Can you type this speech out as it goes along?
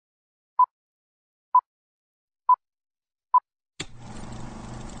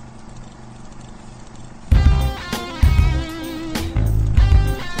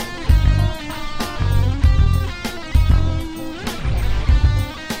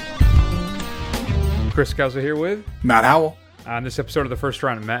Chris Kelsey here with Matt Howell. On this episode of The First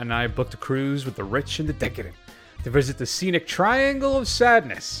Round, Matt and I booked a cruise with the rich and the decadent to visit the scenic Triangle of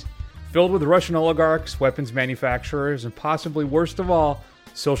Sadness, filled with Russian oligarchs, weapons manufacturers, and possibly worst of all,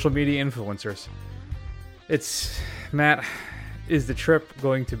 social media influencers. Matt, is the trip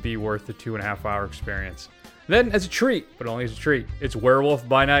going to be worth the 2.5-hour experience? Then, as a treat, but only as a treat, it's Werewolf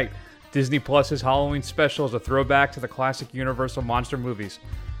by Night. Disney Plus's Halloween special is a throwback to the classic Universal monster movies.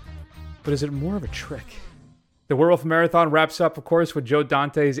 But is it more of a trick? The Werewolf Marathon wraps up, of course, with Joe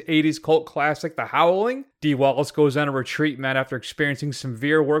Dante's 80s cult classic, The Howling. Dee Wallace goes on a retreat, Matt, after experiencing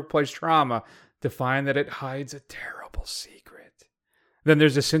severe workplace trauma, to find that it hides a terrible secret. Then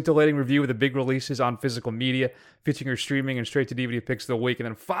there's a scintillating review of the big releases on physical media, featuring your streaming and straight-to-DVD picks of the week. And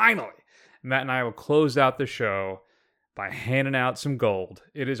then finally, Matt and I will close out the show by handing out some gold.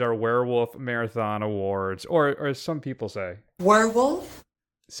 It is our Werewolf Marathon Awards, or as some people say, Werewolf?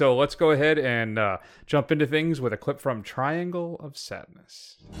 So let's go ahead and jump into things with a clip from Triangle of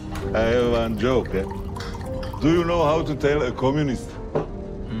Sadness. I have one joke. Do you know how to tell a communist?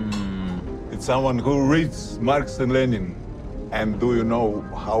 It's someone who reads Marx and Lenin. And do you know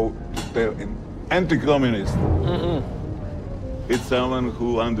how to tell an anti-communist? It's someone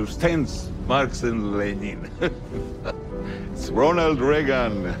who understands Marx and Lenin. It's Ronald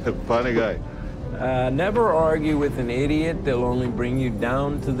Reagan, a funny guy. Never argue with an idiot. They'll only bring you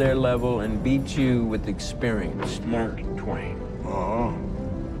down to their level and beat you with experience. Mark Twain. Oh,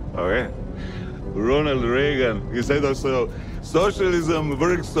 okay. Ronald Reagan, he said also, socialism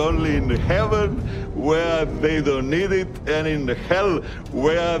works only in heaven where they don't need it, and in hell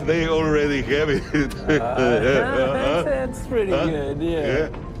where they already have it. That's pretty good, yeah.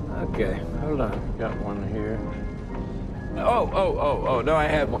 Okay, hold on. Got one here. Oh, no, I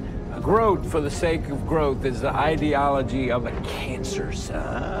have one. Growth for the sake of growth is the ideology of a cancer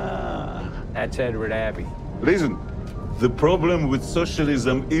cell. That's Edward Abbey. Listen, the problem with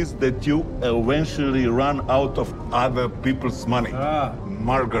socialism is that you eventually run out of other people's money.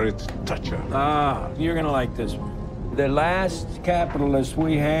 Margaret Thatcher. You're gonna like this one. The last capitalist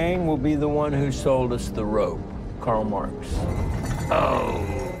we hang will be the one who sold us the rope, Karl Marx.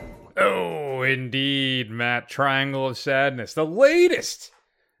 Oh, indeed, Matt. Triangle of Sadness. The latest,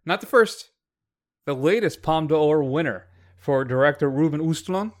 not the first, the latest Palme d'Or winner for director Ruben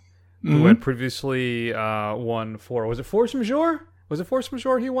Östlund, who had previously won for, was it Force Majeure? Was it Force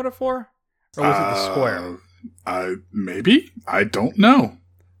Majeure he won it for? Or was it The Square? Maybe? I don't know.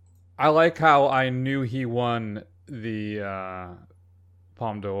 I like how I knew he won the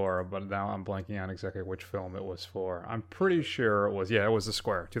Palme d'Or, but now I'm blanking on exactly which film it was for. I'm pretty sure it was The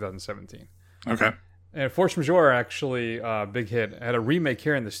Square, 2017. Okay. And Force Majeure, actually, big hit, had a remake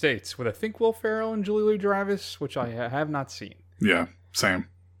here in the States with, I think, Will Ferrell and Julie Louis-Dreyfus, which I have not seen. Yeah, same.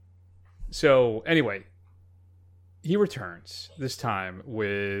 So, anyway, he returns, this time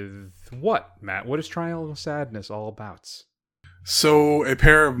with what, Matt? What is Triangle of Sadness all about? So, a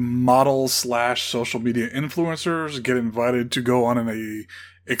pair of model/social media influencers get invited to go on an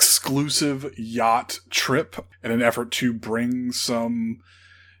exclusive yacht trip in an effort to bring some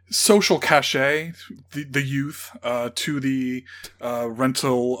social cachet, the youth, to the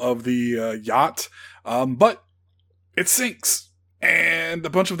rental of the yacht. But it sinks. And a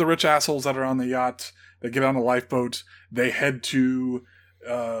bunch of the rich assholes that are on the yacht, they get on a lifeboat, they head to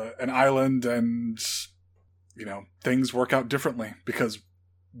an island, and things work out differently, because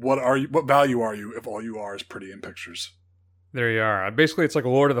what value are you if all you are is pretty in pictures? There you are. Basically, it's like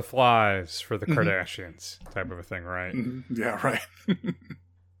Lord of the Flies for the Kardashians type of a thing, right? Yeah, right.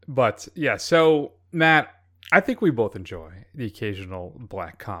 But, yeah, so, Matt, I think we both enjoy the occasional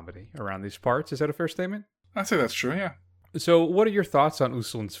black comedy around these parts. Is that a fair statement? I'd say that's true, yeah. So, what are your thoughts on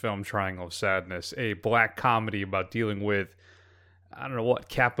Östlund's film Triangle of Sadness, a black comedy about dealing with, I don't know what,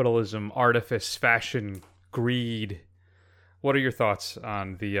 capitalism, artifice, fashion, greed? What are your thoughts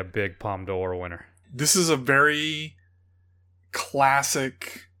on the big Palme d'Or winner? This is a very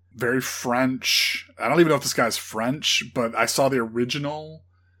classic, very French. I don't even know if this guy's French, but I saw the original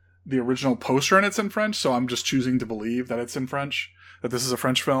poster and it's in French, so I'm just choosing to believe that it's in French, that this is a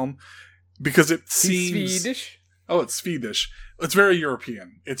French film, because it seems... Swedish? Oh, it's Swedish. It's very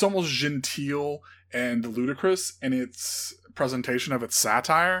European. It's almost genteel and ludicrous in its presentation of its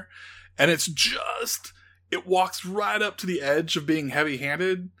satire, and it's just... It walks right up to the edge of being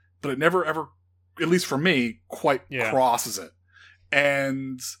heavy-handed, but it never ever, at least for me, quite crosses it.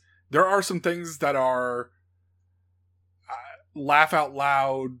 And there are some things that are laugh out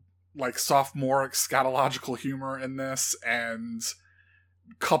loud, like sophomoric scatological humor in this, and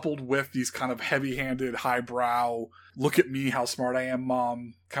coupled with these kind of heavy-handed, highbrow, look at me, how smart I am,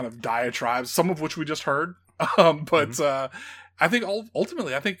 mom, kind of diatribes, some of which we just heard. But I think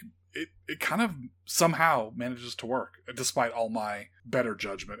ultimately, I think it kind of somehow manages to work, despite all my better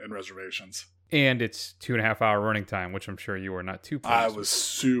judgment and reservations. And it's 2.5 hour running time, which I'm sure you were not too pleased I with. was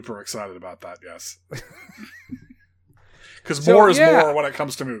super excited about that, yes. Because more is more when it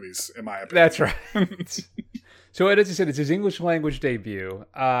comes to movies, in my opinion. That's right. So as I said, it's his English language debut.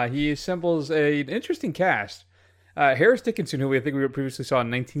 He assembles an interesting cast. Harris Dickinson, who I think we previously saw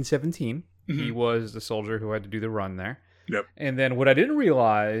in 1917. He was the soldier who had to do the run there. Yep. And then what I didn't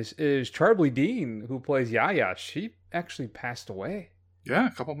realize is Charlie Dean, who plays Yaya, she actually passed away. Yeah,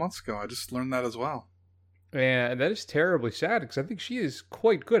 a couple months ago. I just learned that as well. And that is terribly sad because I think she is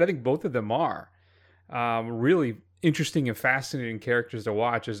quite good. I think both of them are really interesting and fascinating characters to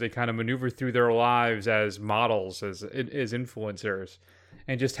watch as they kind of maneuver through their lives as models, as influencers.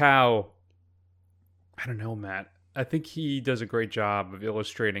 And just how, I don't know, Matt. I think he does a great job of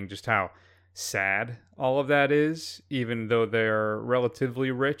illustrating just how sad all of that is, even though they're relatively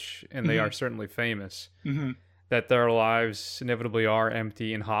rich and they are certainly famous, that their lives inevitably are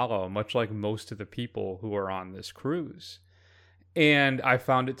empty and hollow, much like most of the people who are on this cruise. And I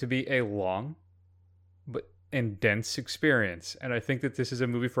found it to be a long and dense experience, and I think that this is a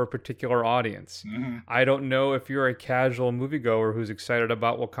movie for a particular audience. I don't know if you're a casual moviegoer who's excited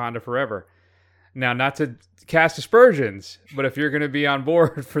about Wakanda Forever. Now, not to cast aspersions, but if you're going to be on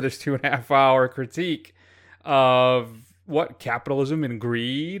board for this 2.5 hour critique of what capitalism and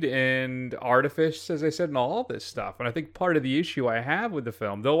greed and artifice, as I said, and all this stuff. And I think part of the issue I have with the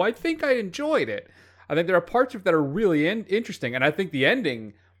film, though I think I enjoyed it, I think there are parts of it that are really interesting, and I think the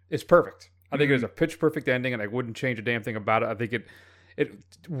ending is perfect. I think it was a pitch perfect ending, and I wouldn't change a damn thing about it. I think it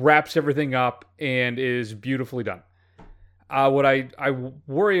wraps everything up and is beautifully done. What I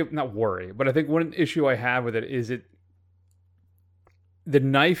not worry, but I think one issue I have with it is the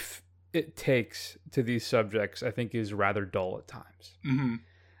knife it takes to these subjects, I think, is rather dull at times.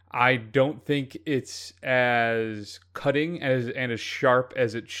 I don't think it's as cutting and as sharp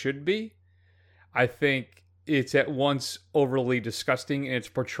as it should be. I think it's at once overly disgusting in its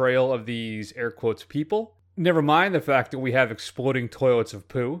portrayal of these air quotes people. Never mind the fact that we have exploding toilets of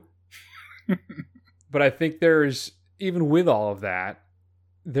poo. But I think there's, even with all of that,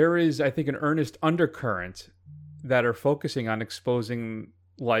 there is, I think, an earnest undercurrent that are focusing on exposing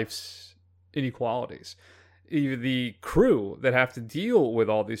life's inequalities. The crew that have to deal with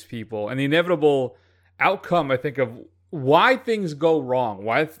all these people and the inevitable outcome, I think, of why things go wrong,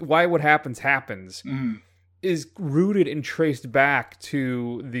 why what happens, is rooted and traced back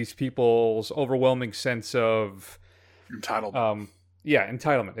to these people's overwhelming sense of entitlement.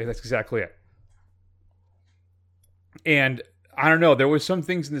 Entitlement. That's exactly it. And I don't know, there was some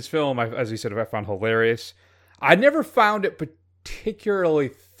things in this film, as you said, I found hilarious. I never found it particularly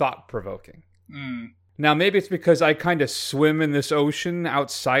thought-provoking. Now, maybe it's because I kind of swim in this ocean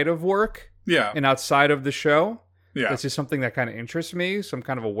outside of work and outside of the show. That's just something that kind of interests me, so I'm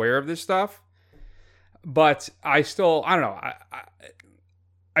kind of aware of this stuff. But I don't know.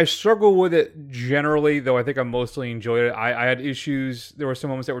 I struggle with it generally, though I think I mostly enjoyed it. I had issues. There were some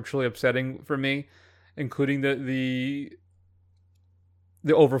moments that were truly upsetting for me, including the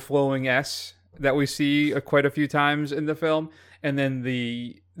overflowing S that we see quite a few times in the film, and then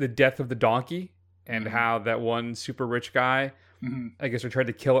the death of the donkey, and how that one super rich guy, I guess, tried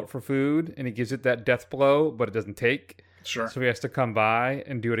to kill it for food, and he gives it that death blow, but it doesn't take. Sure. So he has to come by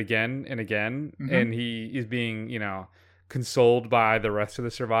and do it again and again, and he is being, consoled by the rest of the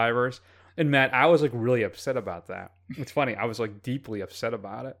survivors. And Matt, I was really upset about that. It's funny, I was deeply upset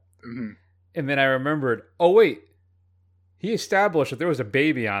about it. And then I remembered, oh wait, he established that there was a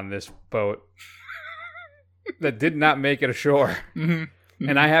baby on this boat that did not make it ashore.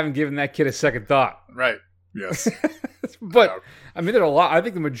 And I haven't given that kid a second thought. Right. Yes. But I mean, there's a lot. I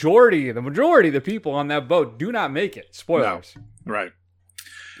think the majority of the people on that boat do not make it. Spoilers. No. Right.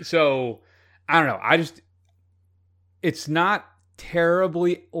 So I don't know. It's not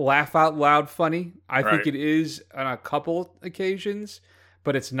terribly laugh out loud funny. I think it is on a couple occasions,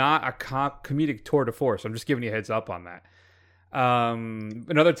 but it's not a comedic tour de force. I'm just giving you a heads up on that.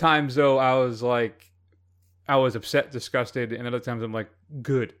 And other times though, I was upset, disgusted, and other times I'm like,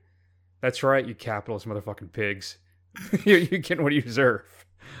 good. That's right, you capitalist motherfucking pigs. You're getting what you deserve.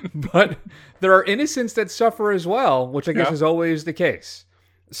 But there are innocents that suffer as well, which I guess is always the case.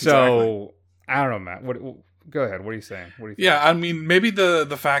 So, I don't know, Matt. Go ahead. What are you saying? What do you think? Yeah, I mean, maybe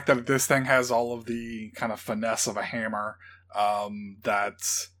the fact that this thing has all of the kind of finesse of a hammer, that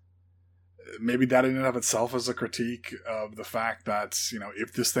maybe that in and of itself is a critique of the fact that,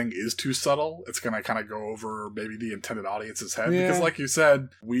 if this thing is too subtle, it's going to kind of go over maybe the intended audience's head. Yeah. Because like you said,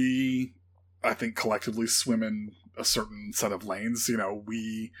 we, I think, collectively swim in a certain set of lanes.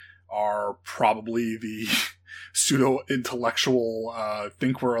 We are probably the pseudo-intellectual,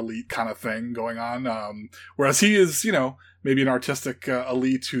 think we're elite kind of thing going on. Whereas he is, maybe an artistic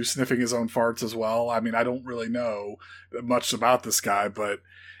elite who's sniffing his own farts as well. I mean, I don't really know much about this guy, but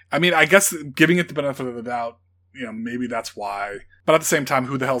I mean, I guess giving it the benefit of the doubt, maybe that's why. But at the same time,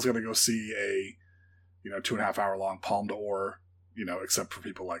 who the hell's going to go see a, 2.5 hour long Palme d'Or, except for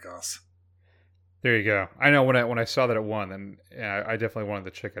people like us? There you go. I know when I saw that it won, then I definitely wanted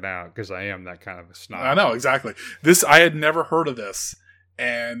to check it out because I am that kind of a snob. I know, exactly. I had never heard of this,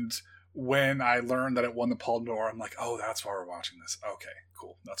 and when I learned that it won the Palme d'Or, I'm like, oh, that's why we're watching this. Okay,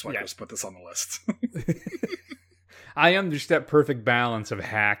 cool. That's why I just put this on the list. I am just that perfect balance of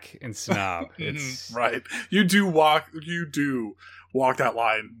hack and snob. It's right. You do walk that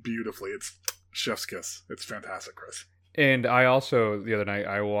line beautifully. It's chef's kiss. It's fantastic, Chris. And I also, the other night,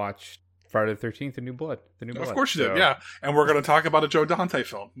 I watched Friday the 13th, The New Blood. Of course you did, yeah. And we're going to talk about a Joe Dante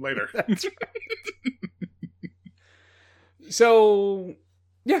film later. That's right. So,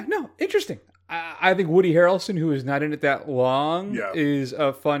 yeah, no, interesting. I think Woody Harrelson, who is not in it that long, is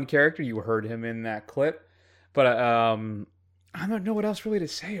a fun character. You heard him in that clip. But I don't know what else really to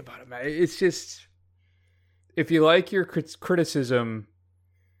say about him. It's just, if you like your criticism,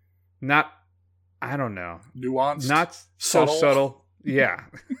 I don't know. Nuanced? Not so subtle. Yeah.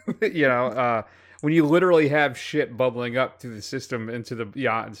 When you literally have shit bubbling up through the system into the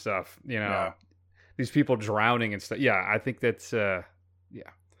yacht and stuff, these people drowning and stuff. Yeah, I think that's,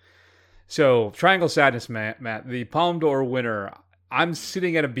 So, Triangle Sadness, Matt, the Palme d'Or winner, I'm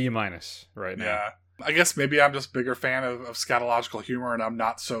sitting at a B- right now. Yeah. I guess maybe I'm just a bigger fan of scatological humor, and I'm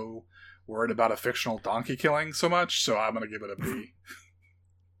not so worried about a fictional donkey killing so much, so I'm going to give it a B.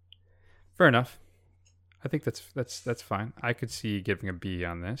 Fair enough. I think that's fine. I could see giving a B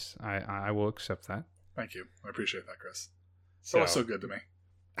on this. I will accept that. Thank you. I appreciate that, Chris. It's always so good to me.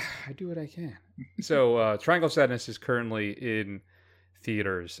 I do what I can. So, Triangle Sadness is currently in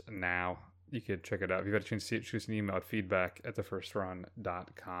theaters now. You could check it out. If you've had a chance to see it, shoot us an email at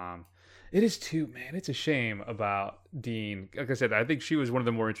feedback@thefirstrun.com. It is too, man. It's a shame about Dean. Like I said, I think she was one of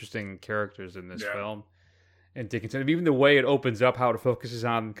the more interesting characters in this film. And Dickinson, even the way it opens up, how it focuses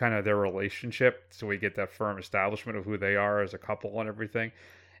on kind of their relationship, so we get that firm establishment of who they are as a couple and everything.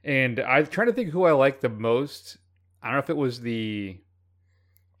 And I'm trying to think who I liked the most. I don't know if it was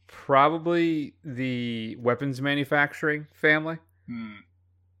probably the weapons manufacturing family.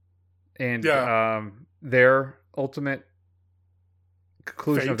 And their ultimate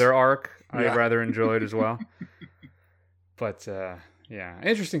conclusion of their arc, I rather enjoyed as well. But,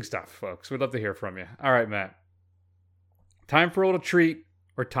 interesting stuff, folks. We'd love to hear from you. All right, Matt. Time for a little treat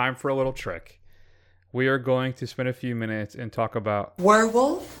or time for a little trick. We are going to spend a few minutes and talk about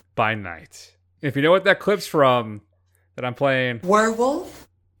Werewolf by Night. If you know what that clip's from that I'm playing, Werewolf,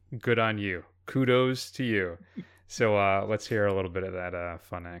 good on you. Kudos to you. So let's hear a little bit of that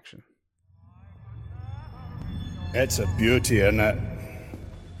fun action. It's a beauty, isn't it?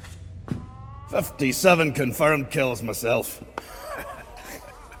 57 confirmed kills myself.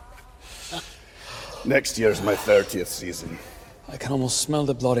 Next year's my 30th season. I can almost smell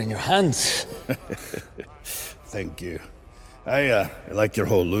the blood in your hands. Thank you. I like your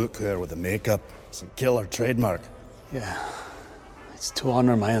whole look there with the makeup. It's a killer trademark. Yeah. It's to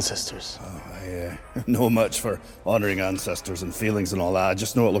honor my ancestors. I know much for honoring ancestors and feelings and all that. I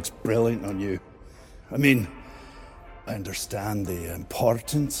just know it looks brilliant on you. I mean, I understand the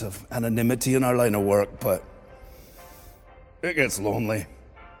importance of anonymity in our line of work, but it gets lonely.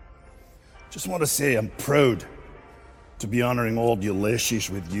 Just want to say I'm proud to be honoring old Ulysses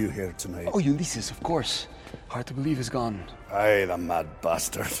with you here tonight. Oh, Ulysses, of course. Hard to believe he's gone. Aye, the mad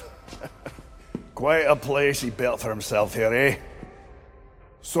bastard. Quite a place he built for himself here, eh?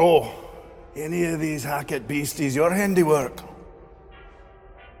 So, any of these Hackett beasties your handiwork?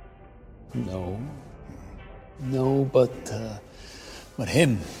 No, but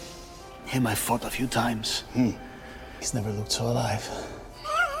him I fought a few times. He's never looked so alive.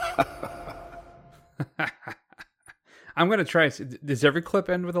 I'm going to try. Does every clip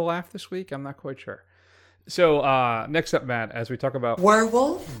end with a laugh this week? I'm not quite sure. So next up, Matt, as we talk about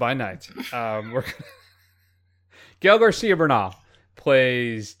Werewolf by Night, Gael Garcia Bernal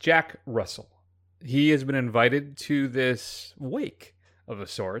plays Jack Russell. He has been invited to this wake of a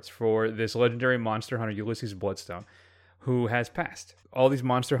sorts for this legendary monster hunter, Ulysses Bloodstone, who has passed. All these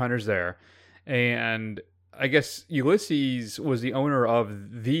monster hunters there. And I guess Ulysses was the owner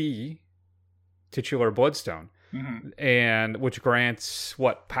of the titular bloodstone, and which grants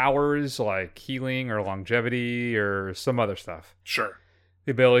what powers like healing or longevity or some other stuff. Sure.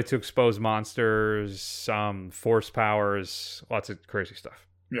 The ability to expose monsters, some force powers, lots of crazy stuff.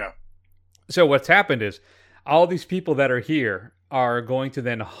 Yeah. So what's happened is all these people that are here are going to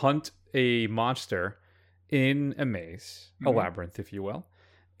then hunt a monster in a maze, a labyrinth, if you will.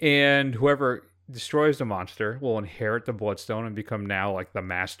 And whoever destroys the monster will inherit the bloodstone and become now like the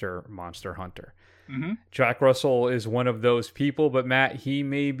master monster hunter. Jack Russell is one of those people, but Matt, he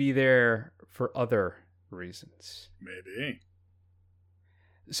may be there for other reasons. Maybe.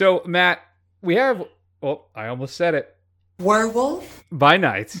 So, Matt, we have, oh, I almost said it. Werewolf By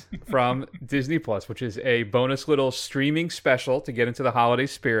Night from Disney Plus, which is a bonus little streaming special to get into the holiday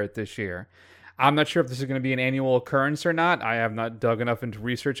spirit this year. I'm not sure if this is going to be an annual occurrence or not. I have not dug enough into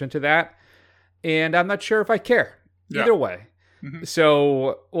research into that. And I'm not sure if I care. Either way.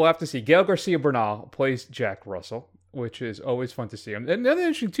 So we'll have to see. Gael Garcia Bernal plays Jack Russell, which is always fun to see him. And the other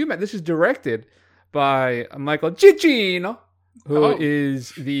interesting too, Matt, this is directed by Michael Giacchino, who is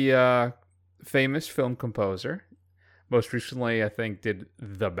the famous film composer. Most recently, I think, did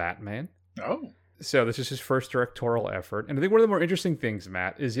The Batman. Oh. So this is his first directorial effort. And I think one of the more interesting things,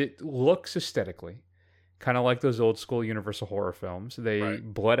 Matt, is it looks aesthetically kind of like those old school Universal horror films. They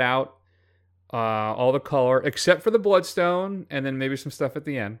bled out all the color, except for the bloodstone, and then maybe some stuff at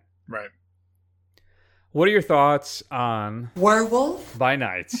the end. Right. What are your thoughts on Werewolf By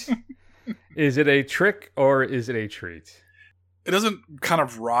Night? Is it a trick or is it a treat? It doesn't kind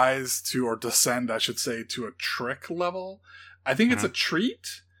of rise to, or descend, I should say, to a trick level. I think it's a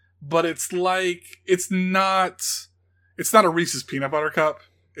treat, but it's like, it's not a Reese's Peanut Butter Cup.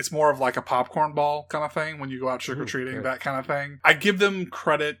 It's more of like a popcorn ball kind of thing when you go out trick-or-treating, that kind of thing. I give them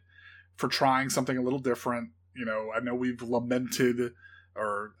credit for trying something a little different. You know, I know we've lamented,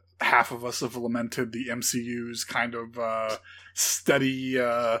 or half of us have lamented, the MCU's kind of steady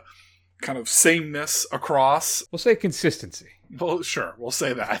kind of sameness across. We'll say consistency. Well, sure, we'll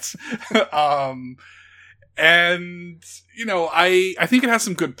say that. And, you know, I think it has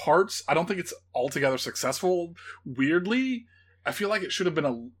some good parts. I don't think it's altogether successful. Weirdly, I feel like it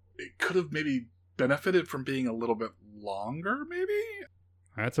could have maybe benefited from being a little bit longer, maybe?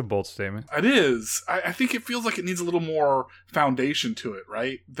 That's a bold statement. It is. I think it feels like it needs a little more foundation to it,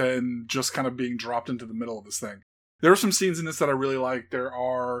 right? Than just kind of being dropped into the middle of this thing. There are some scenes in this that I really like. There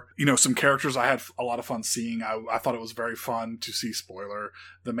are, you know, some characters I had a lot of fun seeing. I thought it was very fun to see, spoiler,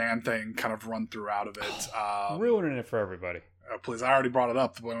 the man thing kind of run throughout of it. Ruining it for everybody. Please, I already brought it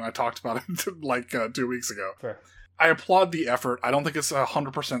up when I talked about it like 2 weeks ago. Fair. I applaud the effort. I don't think it's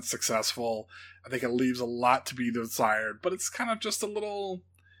 100% successful. I think it leaves a lot to be desired, but it's kind of just a little,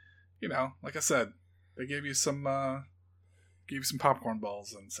 you know, like I said, they gave you some popcorn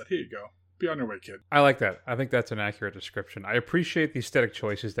balls and said, here you go. Be on your way, kid. I like that. I think that's an accurate description. I appreciate the aesthetic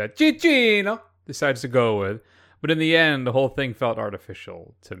choices that Giacchino decides to go with, but in the end, the whole thing felt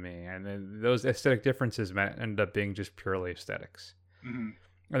artificial to me, and then those aesthetic differences ended up being just purely aesthetics.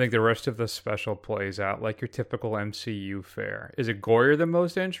 I think the rest of the special plays out like your typical MCU fare. Is it gorier than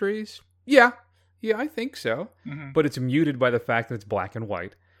most entries? Yeah, I think so. But it's muted by the fact that it's black and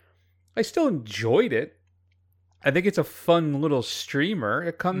white. I still enjoyed it. I think it's a fun little streamer.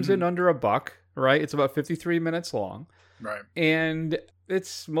 It comes in under $1, right? It's about 53 minutes long. Right. And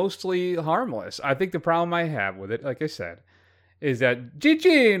it's mostly harmless. I think the problem I have with it, like I said, is that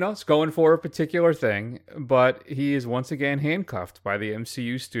Giacchino's going for a particular thing, but he is once again handcuffed by the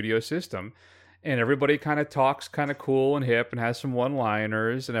MCU studio system. And everybody kind of talks kind of cool and hip and has some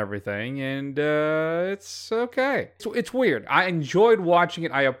one-liners and everything. And it's okay. It's weird. I enjoyed watching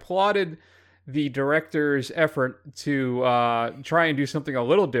it. I applauded the director's effort to try and do something a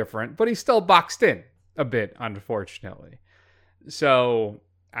little different, but he's still boxed in a bit, unfortunately. So,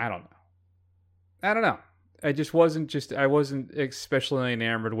 I don't know. I wasn't especially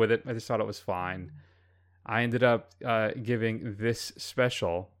enamored with it. I just thought it was fine. I ended up giving this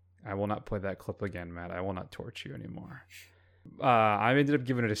special, I will not play that clip again, Matt. I will not torch you anymore. I ended up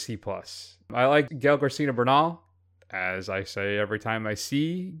giving it a C+. I like Gael Garcia Bernal, as I say every time I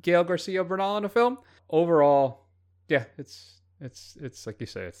see Gael Garcia Bernal in a film. Overall, yeah, it's like you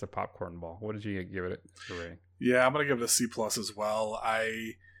say, it's the popcorn ball. What did you give it a rating? Yeah, I'm going to give it a C+ as well.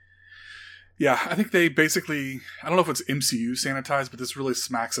 I think they basically, I don't know if it's MCU sanitized, but this really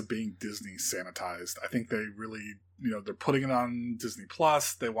smacks of being Disney sanitized. I think they really, you know, they're putting it on Disney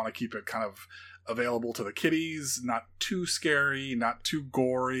Plus. They want to keep it kind of available to the kiddies, not too scary, not too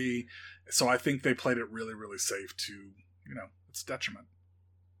gory. So I think they played it really, really safe to, you know, its detriment.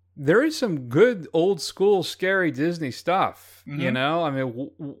 there is some good old school scary Disney stuff. You know, I mean,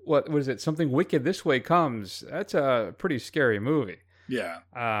 what was it? Something Wicked This Way Comes. That's a pretty scary movie.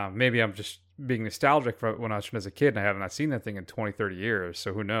 Yeah. Maybe I'm just being nostalgic for when I was as a kid and I have not seen that thing in 20, 30 years.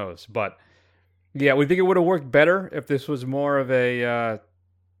 So who knows? But yeah, we think it would have worked better if this was more of a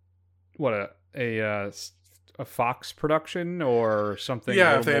Fox production or something.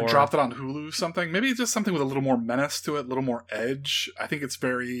 Yeah, if they had dropped it on Hulu, or something. Maybe it's just something with a little more menace to it, a little more edge. I think it's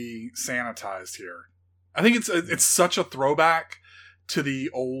very sanitized here. I think it's such a throwback to the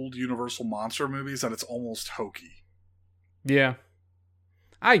old Universal monster movies that it's almost hokey. Yeah,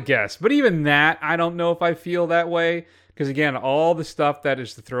 I guess. But even that, I don't know if I feel that way. Because again, all the stuff that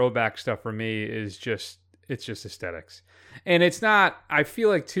is the throwback stuff for me is just aesthetics. And it's not, I feel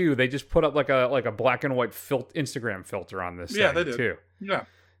like too, they just put up like a black and white Instagram filter on this thing they did. too. Yeah.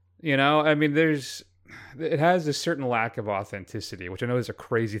 You know, I mean, it has a certain lack of authenticity, which I know is a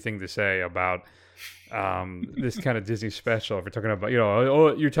crazy thing to say about this kind of Disney special. If we're talking about,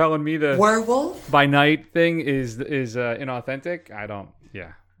 you're telling me the Werewolf by night thing is inauthentic. I don't.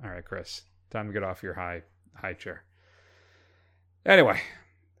 Yeah. All right, Chris, time to get off your high chair. Anyway,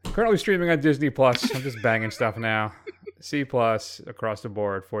 currently streaming on Disney Plus. I'm just banging stuff now. C+ across the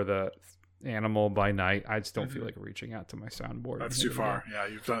board for the Animal by Night. I just don't feel like reaching out to my soundboard. That's too far. Yeah,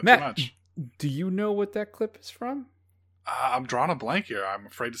 you've done it Matt, too much. Do you know what that clip is from? I'm drawing a blank here. I'm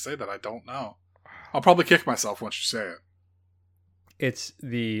afraid to say that I don't know. I'll probably kick myself once you say it. It's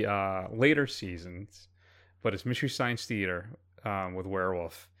the later seasons, but it's Mystery Science Theater with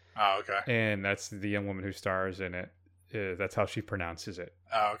Werewolf. Oh, okay. And that's the young woman who stars in it. That's how she pronounces it.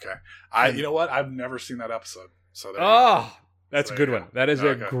 Oh, okay. You know what? I've never seen that episode. So that's a good one. That is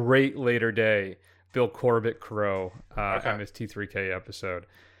a great later day Bill Corbett Crow on this T3K episode.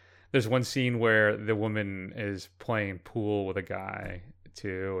 There's one scene where the woman is playing pool with a guy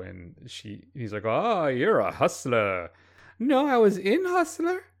too, and he's like, "Oh, you're a hustler." No, I was in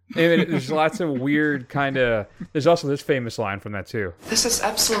Hustler. And there's lots of weird kind of. There's also this famous line from that too. This is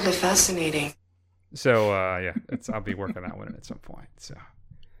absolutely fascinating. So yeah, I'll be working that one at some point. So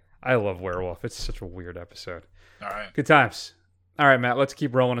I love Werewolf. It's such a weird episode. All right, good times. All right, Matt, let's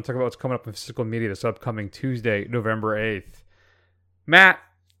keep rolling and talk about what's coming up in physical media this upcoming Tuesday, November 8th. Matt,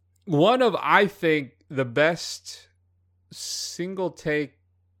 one of, I think, the best single take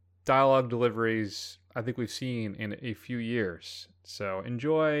dialogue deliveries I think we've seen in a few years. So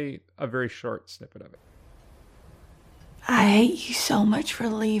enjoy a very short snippet of it. I hate you so much for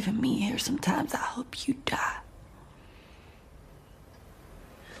leaving me here. Sometimes I hope you die.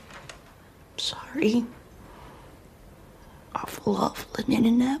 Sorry. Awful admitting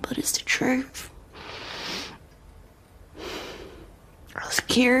in that, but it's the truth. I was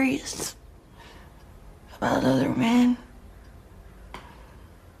curious about other men.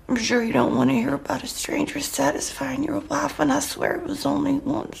 I'm sure you don't want to hear about a stranger satisfying your wife, and I swear it was only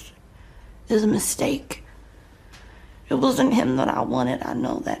once. It was a mistake. It wasn't him that I wanted, I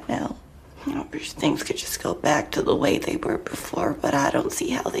know that now. I wish things could just go back to the way they were before, but I don't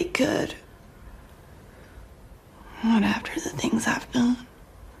see how they could. Not after the things I've done.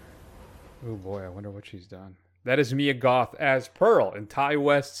 Oh boy, I wonder what she's done. That is Mia Goth as Pearl in Ty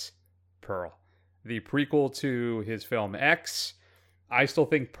West's Pearl, the prequel to his film X. I still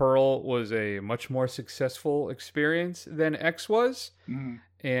think Pearl was a much more successful experience than X was.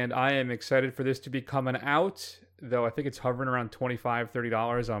 And I am excited for this to be coming out, though I think it's hovering around $25,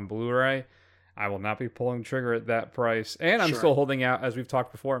 $30 on Blu-ray. I will not be pulling the trigger at that price. And I'm still holding out, as we've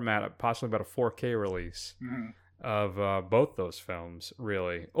talked before, Matt, possibly about a 4K release of both those films,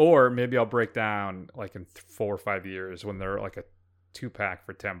 really. Or maybe I'll break down like in 4 or 5 years when they're like a 2-pack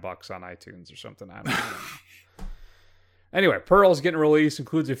for $10 on iTunes or something. I don't know. Anyway, Pearl's getting released,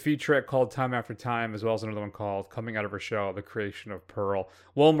 includes a featurette called Time After Time, as well as another one called Coming Out of Her Shell, The Creation of Pearl.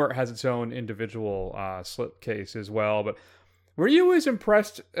 Walmart has its own individual slipcase as well, but were you as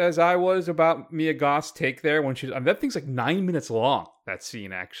impressed as I was about Mia Goth's take there when that thing's like 9 minutes long, that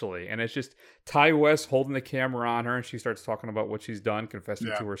scene actually, and it's just Ty West holding the camera on her, and she starts talking about what she's done,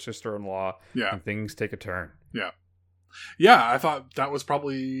 confessing to her sister-in-law, and things take a turn. Yeah, I thought that was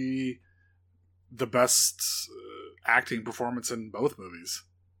probably the best acting performance in both movies.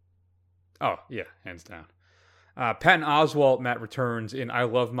 Oh, yeah, hands down. Patton Oswalt, Matt, returns in I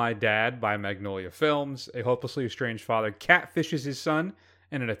Love My Dad by Magnolia Films. A hopelessly estranged father catfishes his son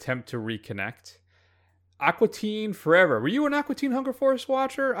in an attempt to reconnect. Aqua Teen Forever. Were you an Aqua Teen Hunger Force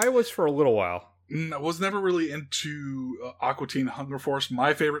watcher? I was for a little while. I was never really into Aqua Teen Hunger Force.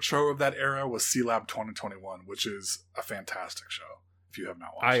 My favorite show of that era was C-Lab 2021, which is a fantastic show. if you have not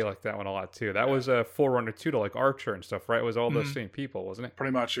watched I it. like that one a lot too. That was a forerunner too to like Archer and stuff, right? It was all those same people, wasn't it?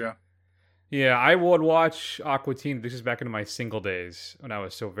 Pretty much, yeah. Yeah, I would watch Aqua Teen. This is back into my single days when I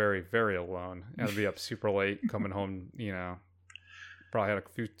was so very, very alone. I'd be up super late, coming home, probably had a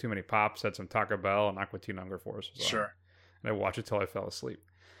few too many pops, had some Taco Bell, and Aqua Teen Hunger Force was on. Sure. And I watched it till I fell asleep.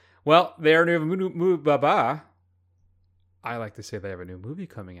 Well, they are new movie. I like to say they have a new movie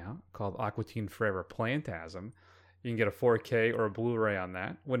coming out called Aqua Teen Forever Plantasm. You can get a 4K or a Blu-ray on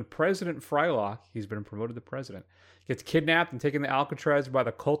that. When President Frylock, he's been promoted to president, gets kidnapped and taken to Alcatraz by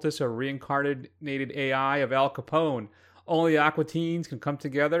the cultists or reincarnated AI of Al Capone, only Aqua Teens can come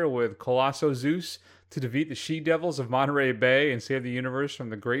together with Colosso Zeus to defeat the she-devils of Monterey Bay and save the universe from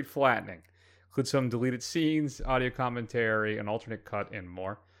the Great Flattening. Include some deleted scenes, audio commentary, an alternate cut, and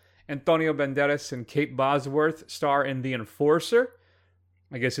more. Antonio Banderas and Kate Bosworth star in The Enforcer.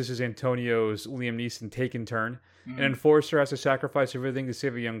 I guess this is Antonio's Liam Neeson Taken turn. An enforcer has to sacrifice everything to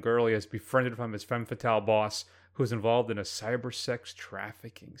save a young girl he has befriended from his femme fatale boss, who's involved in a cyber sex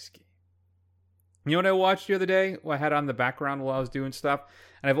trafficking scheme. You know what I watched the other day? I had it on the background while I was doing stuff.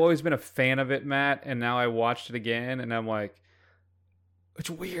 And I've always been a fan of it, Matt. And now I watched it again. And I'm like,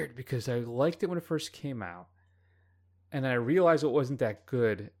 it's weird because I liked it when it first came out. And then I realized it wasn't that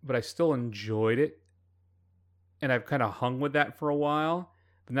good. But I still enjoyed it. And I've kind of hung with that for a while.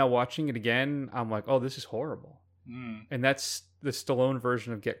 But now watching it again, I'm like, oh, this is horrible. And that's the Stallone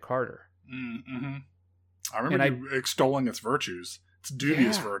version of Get Carter. I remember you extolling its virtues. Its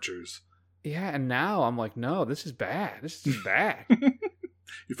dubious virtues. Yeah, and now I'm like, no, this is bad. This is just bad.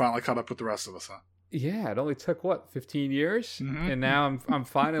 You finally caught up with the rest of us, huh? Yeah, it only took, 15 years? And now I'm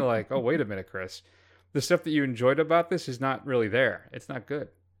finally like, oh, wait a minute, Chris. The stuff that you enjoyed about this is not really there. It's not good.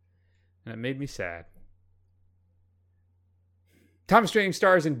 And it made me sad. Thomas Jane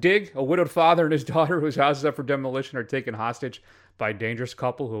stars in Dig. A widowed father and his daughter whose house is up for demolition are taken hostage by a dangerous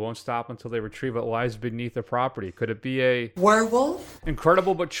couple who won't stop until they retrieve what lies beneath the property. Could it be a... Werewolf?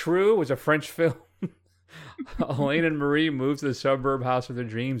 Incredible but True was a French film. Elaine and Marie moved to the suburb house of their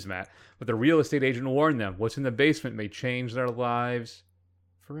dreams, Matt. But the real estate agent warned them what's in the basement may change their lives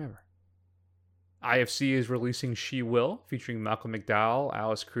forever. IFC is releasing She Will, featuring Malcolm McDowell,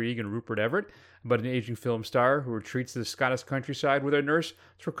 Alice Krieg, and Rupert Everett, about an aging film star who retreats to the Scottish countryside with a nurse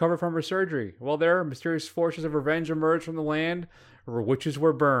to recover from her surgery. While there, mysterious forces of revenge emerge from the land where witches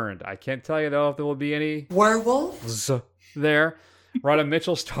were burned. I can't tell you, though, if there will be any Werewolves there. Rhoda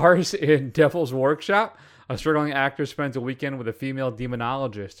Mitchell stars in Devil's Workshop. A struggling actor spends a weekend with a female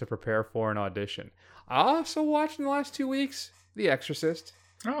demonologist to prepare for an audition. I also watched in the last 2 weeks The Exorcist.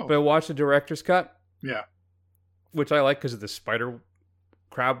 Oh. But I watched the director's cut. Yeah. Which I like because of the spider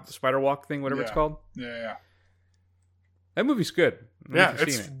walk thing, whatever it's called. Yeah. That movie's good.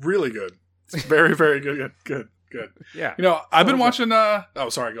 It's really good. It's very, very good. Good. Yeah. I've been watching... Oh,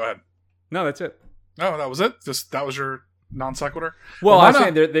 sorry. Go ahead. No, that's it. Oh, that was it? That was your non sequitur? Well, I'm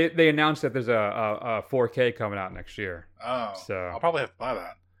saying they announced that there's a 4K coming out next year. Oh. So I'll probably have to buy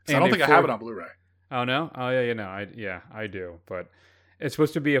that. I don't think I have it on Blu-ray. Oh, no? Oh, yeah, I do. But it's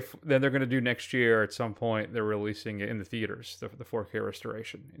supposed to be then they're going to do next year at some point. They're releasing it in the theaters, the 4K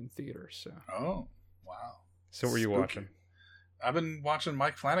restoration in theaters. So. Oh, wow. So what were you watching? I've been watching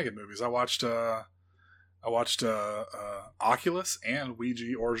Mike Flanagan movies. I watched Oculus and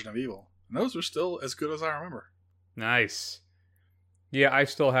Ouija Origin of Evil. And those are still as good as I remember. Nice. Yeah, I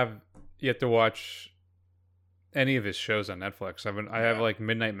still have yet to watch any of his shows on Netflix. I have like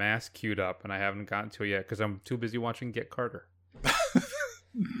Midnight Mass queued up, and I haven't gotten to it yet because I'm too busy watching Get Carter.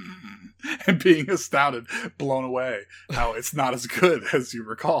 And being astounded, blown away, how it's not as good as you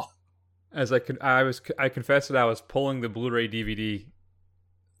recall. As I confess that I was pulling the Blu-ray DVD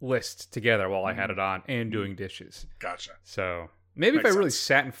list together while I had it on and doing dishes. Gotcha. So maybe Makes if I really sense.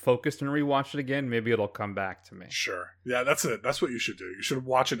 sat and focused and rewatched it again, maybe it'll come back to me. Sure. Yeah, that's it. That's what you should do. You should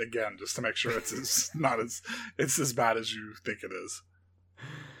watch it again just to make sure it's as bad as you think it is.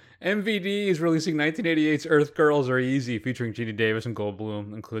 MVD is releasing 1988's Earth Girls Are Easy, featuring Jeannie Davis and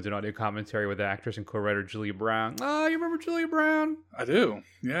Goldblum. Includes an audio commentary with actress and co-writer Julia Brown. Oh, you remember Julia Brown? I do.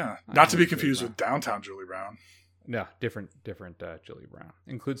 Yeah. Not to be confused with Downtown Julie Brown. No, different Julie Brown.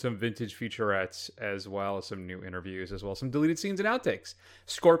 Includes some vintage featurettes as well as some new interviews, as well as some deleted scenes and outtakes.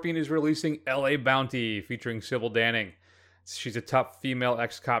 Scorpion is releasing L.A. Bounty, featuring Sybil Danning. She's a tough female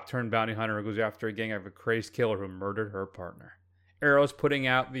ex-cop turned bounty hunter who goes after a gang of a crazed killer who murdered her partner. Arrow's putting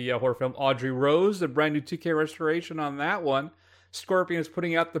out the horror film Audrey Rose, the brand new 2K restoration on that one. Scorpion is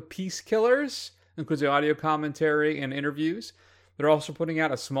putting out The Peace Killers, includes the audio commentary and interviews. They're also putting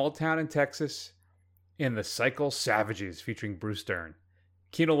out A Small Town in Texas and The Cycle Savages, featuring Bruce Dern.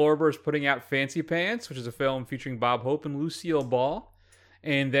 Kino Lorber is putting out Fancy Pants, which is a film featuring Bob Hope and Lucille Ball.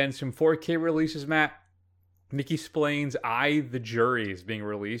 And then some 4K releases, Matt. Nikki Splain's I, the Jury is being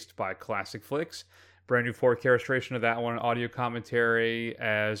released by Classic Flicks. Brand new 4K restoration of that one, audio commentary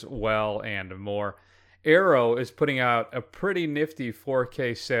as well, and more. Arrow is putting out a pretty nifty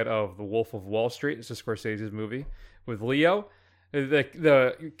 4K set of The Wolf of Wall Street. It's a Scorsese's movie with Leo.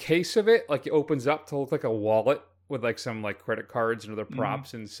 The case of it, like, it opens up to look like a wallet with like some like credit cards and other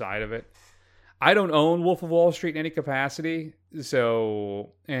props inside of it. I don't own Wolf of Wall Street in any capacity,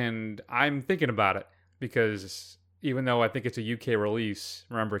 and I'm thinking about it because even though I think it's a UK release,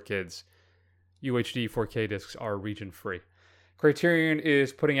 remember kids, UHD 4K discs are region free. Criterion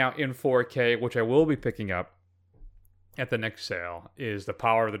is putting out in 4K, which I will be picking up at the next sale, is The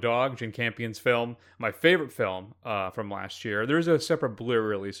Power of the Dog, Jane Campion's film, my favorite film from last year. There's a separate Blu-ray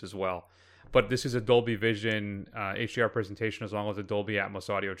release as well, but this is a Dolby Vision HDR presentation as well as a Dolby Atmos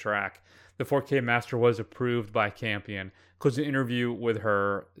audio track. The 4K master was approved by Campion. Includes an interview with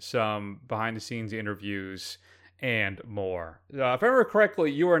her, some behind-the-scenes interviews, and more. If I remember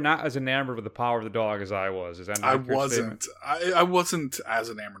correctly, you are not as enamored with The Power of the Dog as I was. Is that an accurate statement? I wasn't as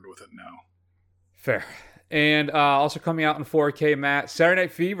enamored with it, no. Fair. And also coming out in 4K, Matt, Saturday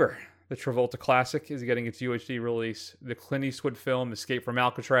Night Fever, the Travolta classic, is getting its UHD release. The Clint Eastwood film, Escape from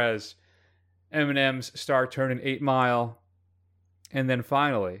Alcatraz. Eminem's Star Turning 8 Mile. And then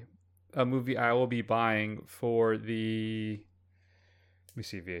finally, a movie I will be buying for the, let me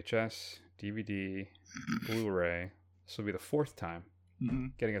see, VHS, DVD, Blu-ray. This will be the fourth time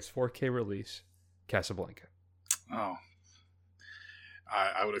getting its 4K release, Casablanca. Oh.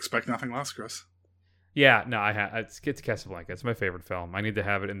 I would expect nothing less, Chris. Yeah, no, it's Casablanca. It's my favorite film. I need to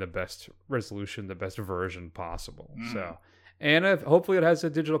have it in the best resolution, the best version possible. So, and hopefully it has a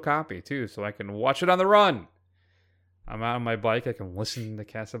digital copy too, so I can watch it on the run. I'm out on my bike, I can listen to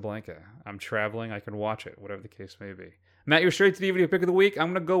Casablanca. I'm traveling, I can watch it, whatever the case may be. Matt, you're straight to DVD pick of the week.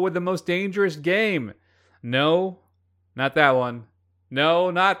 I'm going to go with The Most Dangerous Game. No, not that one. No,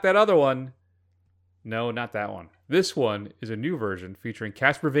 not that other one. No, not that one. This one is a new version featuring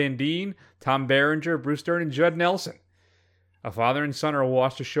Casper Van Dien, Tom Berenger, Bruce Dern, and Judd Nelson. A father and son are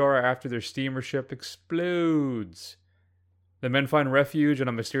washed ashore after their steamer ship explodes. The men find refuge on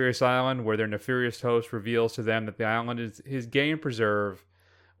a mysterious island where their nefarious host reveals to them that the island is his game preserve,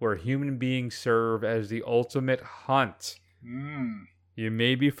 where human beings serve as the ultimate hunt. You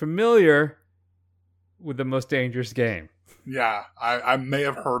may be familiar with The Most Dangerous Game. Yeah, I may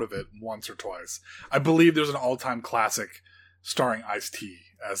have heard of it once or twice. I believe there's an all-time classic starring Ice-T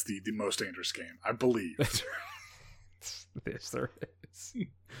as the Most Dangerous Game. I believe. That's right. Yes, there is.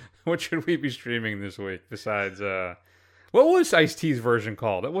 What should we be streaming this week besides... what was Ice-T's version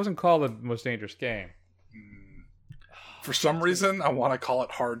called? It wasn't called The Most Dangerous Game. For some reason, I want to call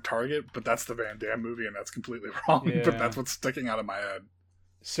it Hard Target, but that's the Van Damme movie, and that's completely wrong. Yeah. But that's what's sticking out of my head.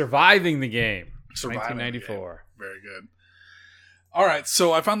 Surviving the Game. 1994. Very good. All right,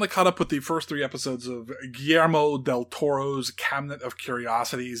 so I finally caught up with the first 3 episodes of Guillermo del Toro's Cabinet of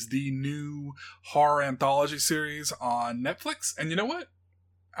Curiosities, the new horror anthology series on Netflix. And you know what?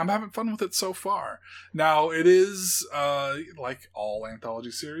 I'm having fun with it so far. Now, it is, like all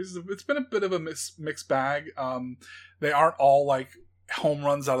anthology series, it's been a bit of a mixed bag. They aren't all, like, home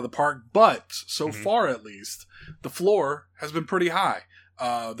runs out of the park, but so far, at least, the floor has been pretty high.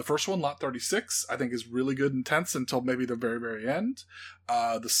 The first one, Lot 36, I think is really good and tense until maybe the very, very end.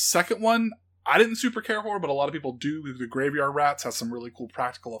 The second one, I didn't super care for, but a lot of people do. The Graveyard Rats has some really cool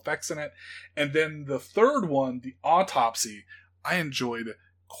practical effects in it. And then the third one, The Autopsy, I enjoyed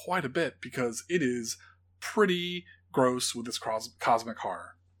quite a bit because it is pretty gross with this cosmic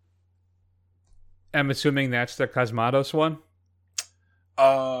horror. I'm assuming that's the Cosmatos one?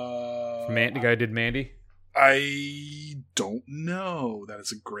 The guy who did Mandy? I don't know. That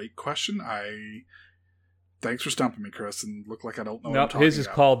is a great question. Thanks for stumping me, Chris, and look like I don't know what I'm talking about. His is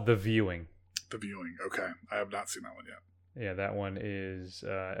called The Viewing. The Viewing. Okay. I have not seen that one yet. Yeah, that one is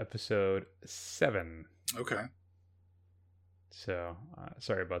episode 7. Okay. So,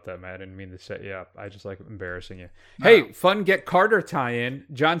 sorry about that, Matt. I didn't mean to set you up. I just like embarrassing you. No. Hey, fun Get Carter tie-in.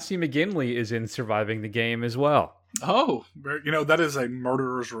 John C. McGinley is in Surviving the Game as well. Oh, that is a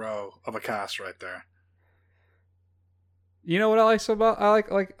murderer's row of a cast right there. You know what I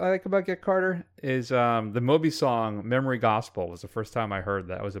like about Get Carter is the Moby song "Memory Gospel" was the first time I heard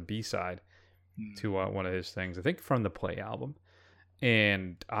that. It was a B-side to one of his things, I think from the Play album,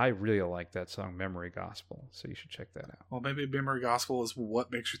 and I really like that song "Memory Gospel." So you should check that out. Well, maybe "Memory Gospel" is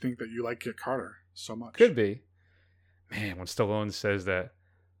what makes you think that you like Get Carter so much. Could be. Man, when Stallone says that,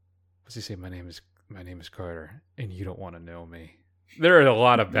 what's he say? My name is Carter, and you don't want to know me. There are a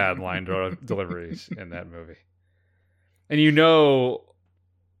lot of bad line deliveries in that movie. And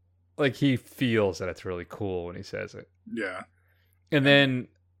Like, he feels that it's really cool when he says it. Yeah. And then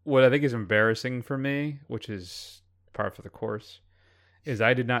what I think is embarrassing for me, which is par for the course, is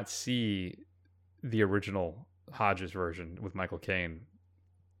I did not see the original Hodges version with Michael Caine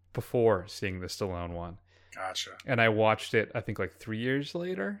before seeing the Stallone one. Gotcha. And I watched it, I think, like 3 years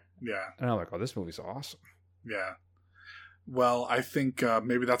later. Yeah. And I'm like, oh, this movie's awesome. Yeah. Well, I think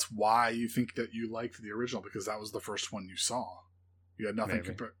maybe that's why you think that you liked the original, because that was the first one you saw. You had nothing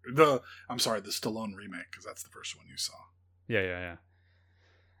compared. The Stallone remake, because that's the first one you saw. Yeah.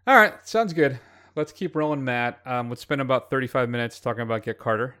 All right, sounds good. Let's keep rolling, Matt. Let's spend about 35 minutes talking about Get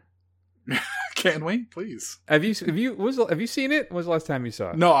Carter. Can we, please? Have you seen it? When was the last time you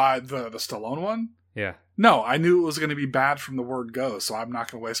saw it? No, the Stallone one. Yeah. No, I knew it was going to be bad from the word go, so I'm not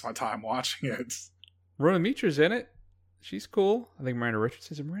going to waste my time watching it. Rona Mitra's in it. She's cool. I think Miranda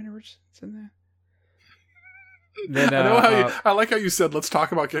Richardson's in there. Then, I like how you said, let's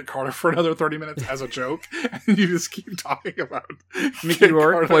talk about Get Carter for another 30 minutes as a joke, and you just keep talking about Mickey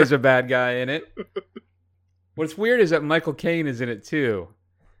Rourke plays a bad guy in it. What's weird is that Michael Caine is in it too.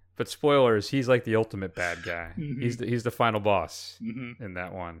 But spoilers, he's like the ultimate bad guy. Mm-hmm. He's the final boss in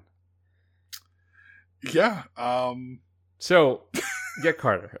that one. Yeah. So, Get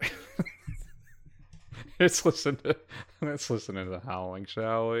Carter. Let's listen to The Howling,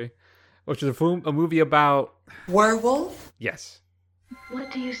 shall we? Which is a movie about Werewolf? Yes.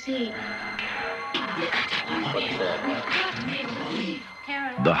 What do you see?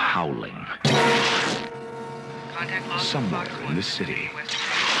 The Howling. Somewhere in this city,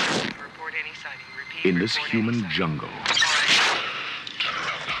 in this human jungle,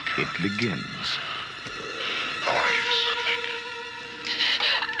 it begins.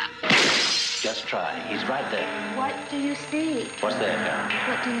 Just try. He's right there. What do you see? What's there, Karen?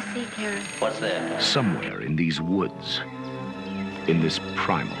 What do you see, Karen? What's there? Somewhere in these woods, in this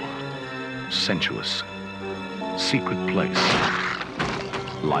primal, sensuous, secret place,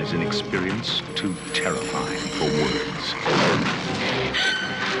 lies an experience too terrifying for words.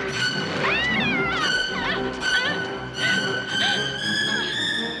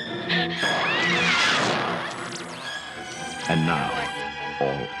 And now,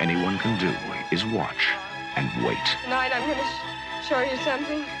 all anyone can do is watch and wait. Tonight I'm going to show you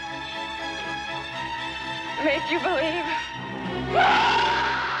something. Make you believe.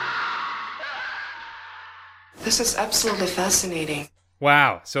 This is absolutely fascinating.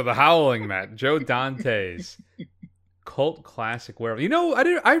 Wow. So The Howling, Matt. Joe Dante's cult classic werewolf. You know,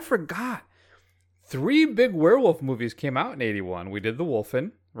 I forgot. 3 big werewolf movies came out in 81. We did The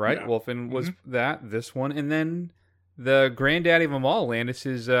Wolfen, right? Yeah. Wolfen was this one, and then the granddaddy of them all,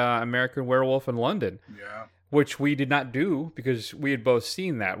 Landis's American Werewolf in London. Yeah. Which we did not do because we had both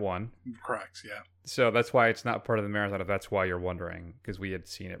seen that one. Correct, yeah. So that's why it's not part of the marathon, if that's why you're wondering, because we had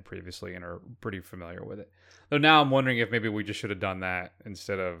seen it previously and are pretty familiar with it. So now I'm wondering if maybe we just should have done that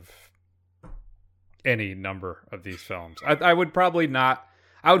instead of any number of these films. I would probably not.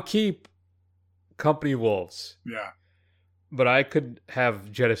 I would keep Company Wolves. Yeah. But I could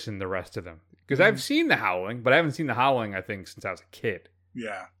have jettisoned the rest of them. Because I've seen The Howling, but I haven't seen The Howling, I think, since I was a kid.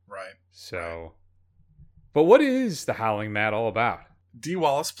 Yeah, right. So, right. But what is The Howling, Matt, all about? Dee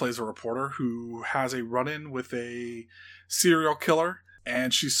Wallace plays a reporter who has a run-in with a serial killer,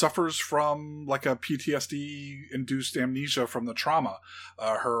 and she suffers from like a PTSD-induced amnesia from the trauma.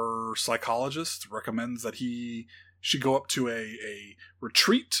 Her psychologist recommends that she go up to a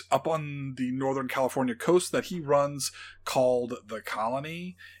retreat up on the Northern California coast that he runs called The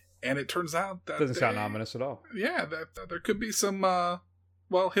Colony. And it turns out that doesn't sound ominous at all. Yeah, that there could be some.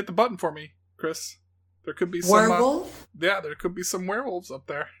 Hit the button for me, Chris. There could be some werewolf. There could be some werewolves up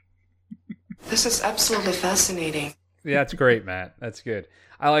there. This is absolutely fascinating. Yeah, that's great, Matt. That's good.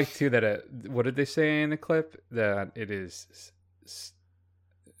 I like too that. What did they say in the clip? That it is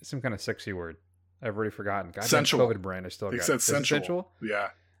some kind of sexy word. I've already forgotten. God, sensual. COVID brand. I still got. They said sensual. Sensual. Yeah.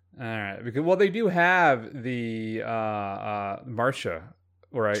 All right. Because they do have the Marcia.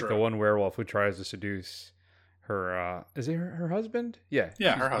 Right, true. The one werewolf who tries to seduce her. Is it her husband? Yeah.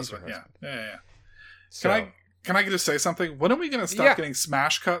 Yeah, her husband. Yeah. So, can I just say something? When are we going to stop getting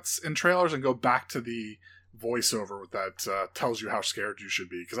smash cuts in trailers and go back to the voiceover that tells you how scared you should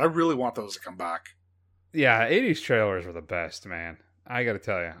be? Because I really want those to come back. Yeah, 80s trailers were the best, man. I got to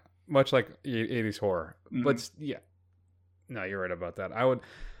tell you. Much like 80s horror. Mm-hmm. But yeah. No, you're right about that.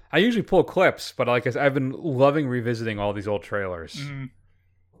 I usually pull clips, but like I said, I've been loving revisiting all these old trailers. Mm-hmm.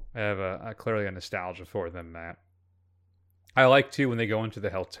 I have clearly a nostalgia for them, Matt. I like, too, when they go into the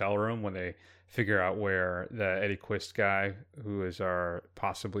hotel room, when they figure out where the Eddie Quist guy, who is our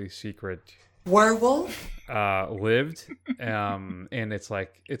possibly secret Werewolf? Lived, and it's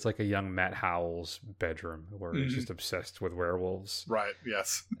like a young Matt Howell's bedroom where he's just obsessed with werewolves, Right.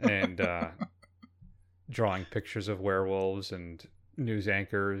 Yes. and drawing pictures of werewolves and news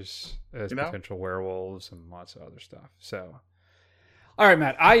anchors as potential werewolves and lots of other stuff. So, all right,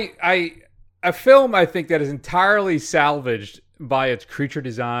 Matt, a film I think that is entirely salvaged by its creature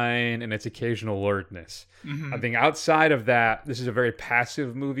design and its occasional luridness. I think outside of that, this is a very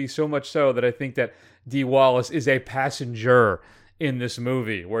passive movie, so much so that I think that Dee Wallace is a passenger in this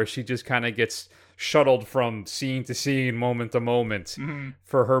movie, where she just kind of gets shuttled from scene to scene, moment to moment,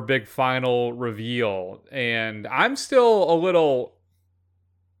 for her big final reveal. And I'm still a little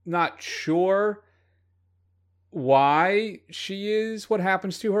not sure why she is what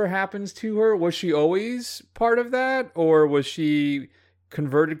happens to her. Was she always part of that? Or was she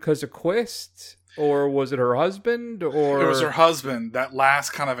converted because of Quist? Or was it her husband? Or it was her husband. That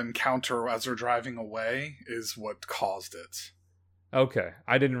last kind of encounter as they're driving away is what caused it. Okay,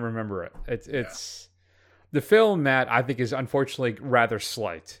 I didn't remember it. It's the film, Matt, I think is unfortunately rather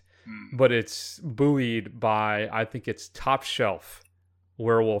slight, but it's buoyed by, I think, its top shelf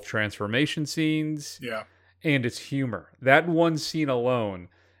werewolf transformation scenes. Yeah. And its humor. That one scene alone,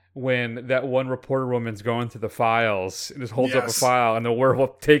 when that one reporter woman's going through the files and just holds up a file and the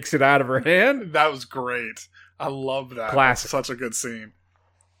werewolf takes it out of her hand. That was great. I love that. Classic. That's such a good scene.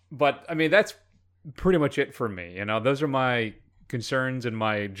 But, I mean, that's pretty much it for me. You know, those are my concerns and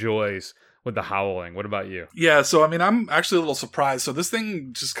my joys with The Howling. What about you? Yeah, so, I mean, I'm actually a little surprised. So this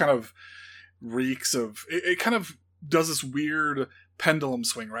thing just kind of reeks of... It kind of does this weird pendulum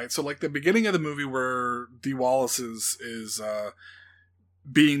swing, right? So, like, the beginning of the movie where Dee Wallace is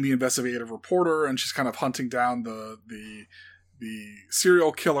being the investigative reporter, and she's kind of hunting down the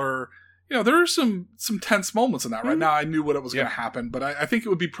serial killer. You know, there are some tense moments in that. Right now, I knew what it was going to happen, but I think it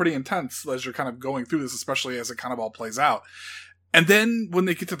would be pretty intense as you're kind of going through this, especially as it kind of all plays out. And then when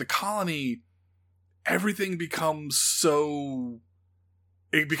they get to the colony, everything becomes so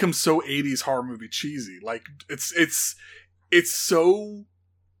 80s horror movie cheesy. Like it's so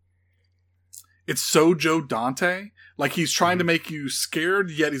Joe Dante. Like, he's trying to make you scared,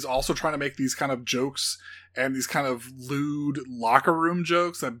 yet he's also trying to make these kind of jokes and these kind of lewd locker room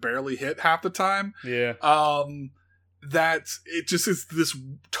jokes that barely hit half the time. Yeah. That it just is this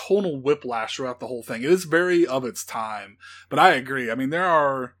tonal whiplash throughout the whole thing. It is very of its time, but I agree. I mean,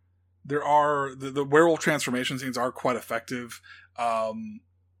 the werewolf transformation scenes are quite effective. And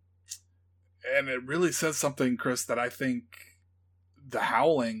it really says something, Chris, that I think The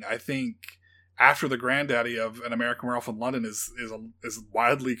Howling, after the granddaddy of An American Werewolf in London is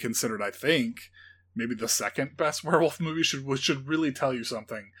widely considered, I think, maybe the second best werewolf movie, should really tell you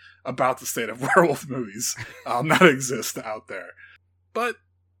something about the state of werewolf movies that exist out there. But,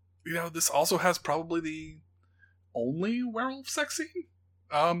 you know, this also has probably the only werewolf sex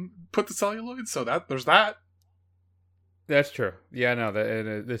scene put to celluloid, so there's that. That's true. Yeah, no,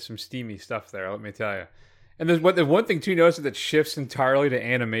 there's some steamy stuff there, let me tell you. And there's one thing, too, notice that shifts entirely to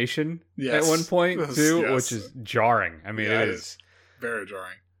animation at one point, too, which is jarring. I mean, it is very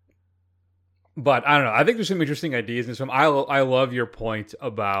jarring. But I don't know. I think there's some interesting ideas in this film. I love your point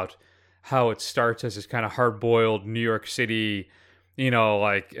about how it starts as this kind of hard-boiled New York City, you know,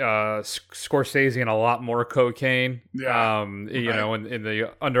 like Scorsese and a lot more cocaine. Yeah. You know, in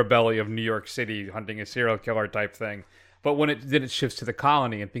the underbelly of New York City, hunting a serial killer type thing. But when it shifts to the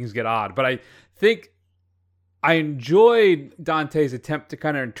colony and things get odd. But I think I enjoyed Dante's attempt to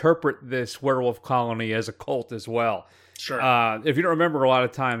kind of interpret this werewolf colony as a cult as well. Sure. If you don't remember, a lot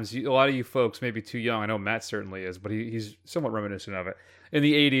of times, a lot of you folks may be too young. I know Matt certainly is, but he's somewhat reminiscent of it. In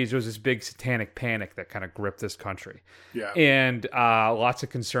the 80s, there was this big satanic panic that kind of gripped this country. Yeah. And lots of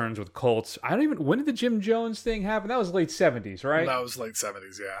concerns with cults. When did the Jim Jones thing happen? That was late 70s, right? That was late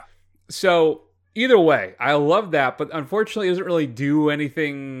 70s, yeah. So either way, I love that, but unfortunately, he doesn't really do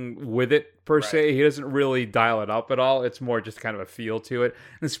anything with it per se. He doesn't really dial it up at all. It's more just kind of a feel to it.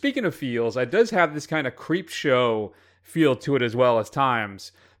 And speaking of feels, it does have this kind of creep show feel to it as well as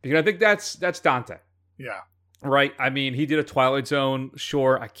times, because I think that's Dante. Yeah. Right? I mean, he did a Twilight Zone,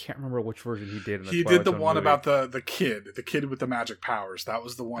 sure. I can't remember which version he did in the Twilight Zone. He did the one movie. about the kid with the magic powers. That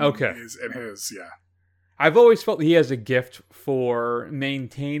was the one in his, yeah. I've always felt he has a gift for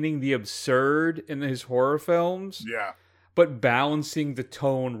maintaining the absurd in his horror films. Yeah. But balancing the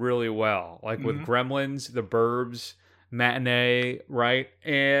tone really well. Like with Gremlins, The Burbs, Matinee, right?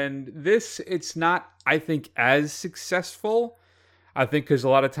 And this, it's not, I think, as successful. I think because a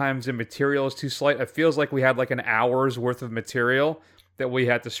lot of times the material is too slight. It feels like we had like an hour's worth of material that we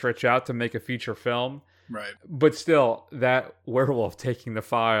had to stretch out to make a feature film. Right. But still, that werewolf taking the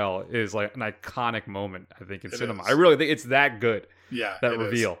file is like an iconic moment, I think, in cinema. is. I really think it's that good. Yeah. That it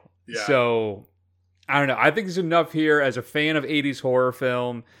reveal. is. Yeah. So, I don't know. I think there's enough here as a fan of 80s horror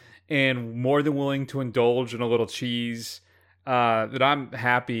film and more than willing to indulge in a little cheese that I'm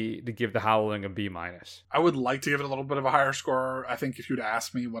happy to give The Howling a B-. I would like to give it a little bit of a higher score. I think if you'd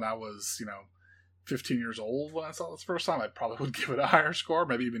asked me when I was, 15 years old when I saw this first time, I probably would give it a higher score,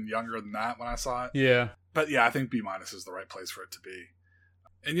 maybe even younger than that when I saw it. Yeah. But yeah, I think B- is the right place for it to be.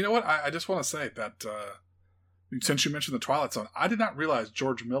 And you know what? I just want to say that since you mentioned the Twilight Zone, I did not realize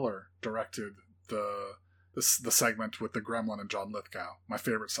George Miller directed the segment with the Gremlin and John Lithgow. My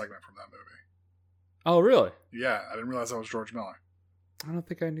favorite segment from that movie. Oh, really? Yeah, I didn't realize that was George Miller. I don't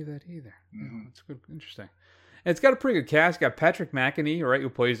think I knew that either. Mm-hmm. That's good. Interesting. And it's got a pretty good cast. Got Patrick McEnany, right, who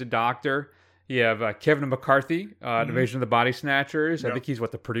plays the Doctor. You have Kevin McCarthy, Invasion of the Body Snatchers. Yep. I think he's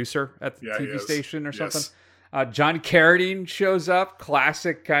the producer at the TV station or something. Yes. John Carradine shows up,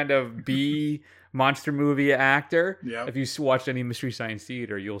 classic kind of B monster movie actor. Yep. If you watched any Mystery Science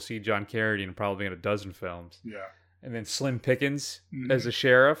Theater, you'll see John Carradine probably in a dozen films. Yeah. And then Slim Pickens as a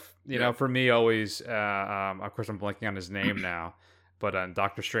sheriff. You know, for me, always, of course, I'm blanking on his name now, but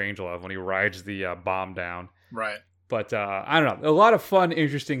Dr. Strangelove, when he rides the bomb down. Right. But I don't know. A lot of fun,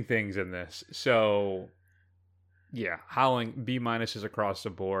 interesting things in this. So, yeah, Howling B- is across the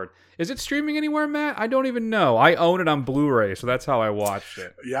board. Is it streaming anywhere, Matt? I don't even know. I own it on Blu-ray, so that's how I watched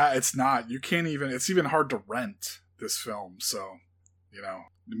it. Yeah, it's not. You can't even. It's even hard to rent this film. So,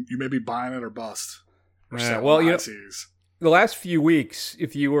 you may be buying it or bust. Or the last few weeks,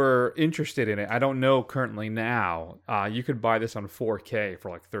 if you were interested in it, I don't know currently now, you could buy this on 4K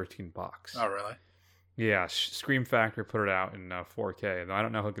for like $13. Oh, really? Yeah, Scream Factory put it out in 4K. I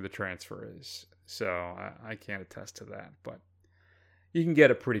don't know how good the transfer is, so I can't attest to that. But you can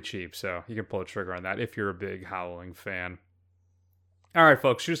get it pretty cheap, so you can pull the trigger on that if you're a big Howling fan. All right,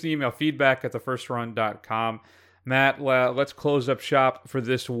 folks, shoot us an email, feedback@thefirstrun.com. Matt, let's close up shop for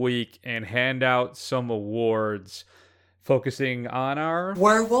this week and hand out some awards focusing on our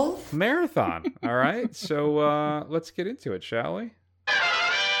Werewolf marathon. All right, so let's get into it, shall we?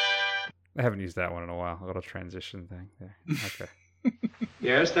 I haven't used that one in a while. A little transition thing there. Okay.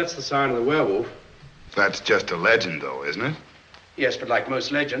 Yes, that's the sign of the werewolf. That's just a legend, though, isn't it? Yes, but like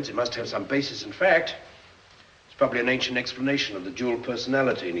most legends, it must have some basis in fact. It's probably an ancient explanation of the dual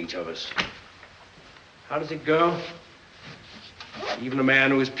personality in each of us. How does it go? Even a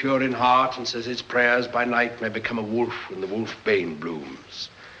man who is pure in heart and says his prayers by night may become a wolf when the wolfbane blooms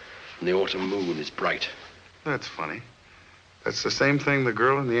and the autumn moon is bright. That's funny. That's the same thing the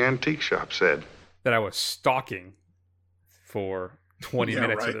girl in the antique shop said. That I was stalking for 20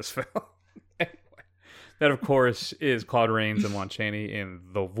 minutes of this film. Anyway, that, of course, is Claude Rains and Lon Chaney in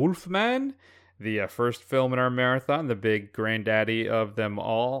The Wolfman, the first film in our marathon, the big granddaddy of them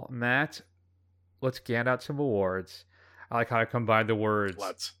all. Matt, let's hand out some awards. I like how I combine the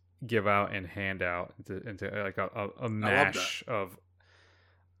words give out and hand out into like a mash of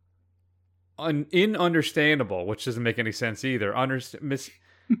ununderstandable, which doesn't make any sense either. I'm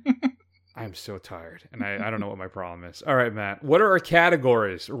so tired, and I don't know what my problem is. All right, Matt, what are our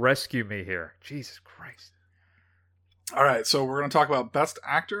categories? Rescue me here. Jesus Christ. All right, so we're going to talk about Best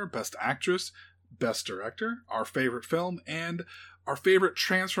Actor, Best Actress, Best Director, our favorite film, and our favorite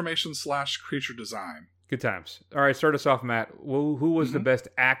transformation / creature design. Good times. All right, start us off, Matt. Who was the best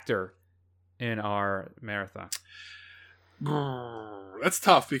actor in our marathon? That's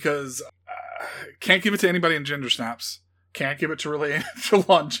tough because can't give it to anybody in Ginger Snaps. Can't give it to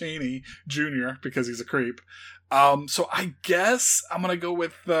Lon Chaney Jr. because he's a creep. So I guess I'm gonna go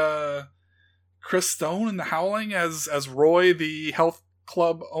with Chris Stone in The Howling as Roy, the health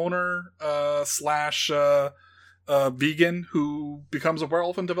club owner / vegan who becomes a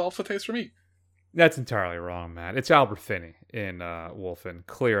werewolf and develops a taste for meat. That's entirely wrong, Matt. It's Albert Finney in Wolfen.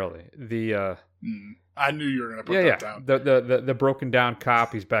 Clearly, I knew you were going to put that down. The broken down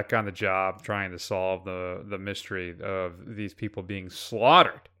cop. He's back on the job trying to solve the mystery of these people being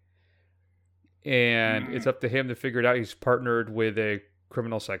slaughtered, and it's up to him to figure it out. He's partnered with a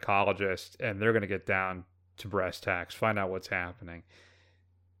criminal psychologist, and they're going to get down to brass tacks, find out what's happening.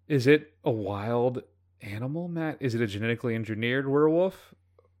 Is it a wild animal, Matt? Is it a genetically engineered werewolf?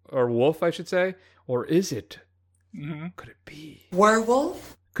 Or wolf, I should say. Or is it? Could it be?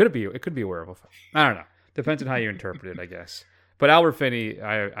 Werewolf? Could it be? It could be a werewolf. I don't know. Depends on how you interpret it, I guess. But Albert Finney,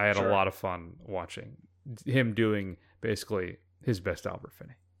 I had a lot of fun watching him doing basically his best Albert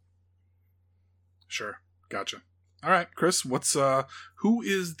Finney. Sure. Gotcha. All right, Chris, who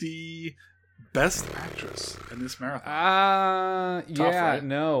is the Best actress in this marathon. Yeah,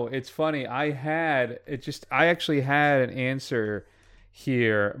 no, it's funny. I actually had an answer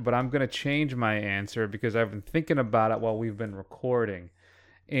here, but I'm going to change my answer because I've been thinking about it while we've been recording.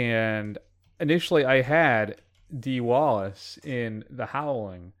 And initially I had Dee Wallace in The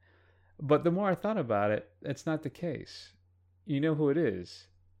Howling, but the more I thought about it, it's not the case. You know who it is?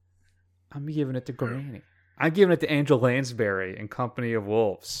 I'm giving it to Granny. I'm giving it to Angela Lansbury in Company of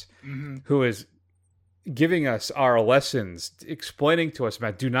Wolves, who is giving us our lessons, explaining to us,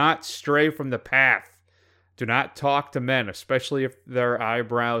 Matt, do not stray from the path. Do not talk to men, especially if their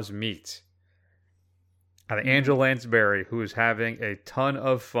eyebrows meet. And Angela Lansbury, who is having a ton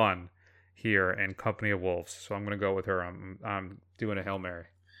of fun here in Company of Wolves. So I'm going to go with her. I'm doing a Hail Mary.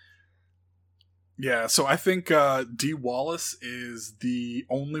 Yeah, so I think Dee Wallace is the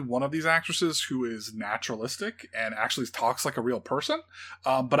only one of these actresses who is naturalistic and actually talks like a real person.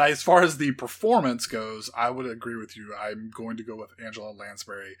 But as far as the performance goes, I would agree with you. I'm going to go with Angela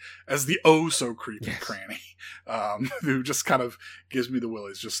Lansbury as the oh-so-creepy Cranny, who just kind of gives me the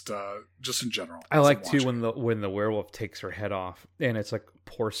willies, just in general. I like, too, when the werewolf takes her head off, and it's like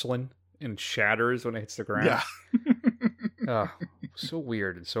porcelain and shatters when it hits the ground. Yeah. Oh, so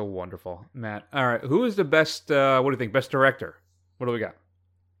weird and so wonderful. Matt, all right, who is the best, what do you think, best director? What do we got?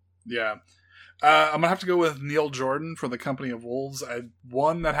 Yeah. I'm going to have to go with Neil Jordan for the Company of Wolves.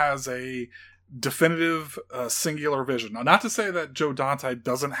 One that has a definitive, singular vision. Now, not to say that Joe Dante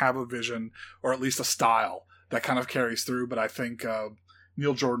doesn't have a vision, or at least a style that kind of carries through, but I think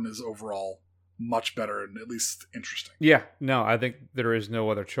Neil Jordan is overall much better and at least interesting. Yeah, no, I think there is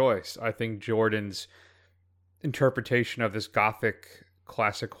no other choice. I think Jordan's interpretation of this gothic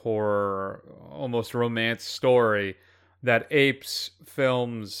classic horror, almost romance story that apes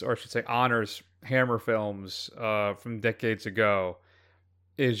films, or I should say honors Hammer films from decades ago,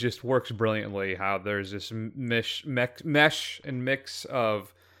 is just works brilliantly. How there's this mesh and mix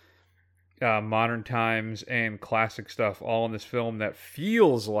of modern times and classic stuff all in this film that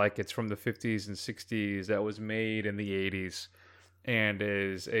feels like it's from the 50s and 60s, that was made in the 80s. And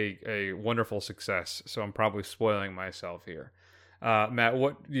is a wonderful success. So I'm probably spoiling myself here. Matt,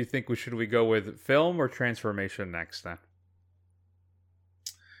 what do you think should we go with, film or transformation next then?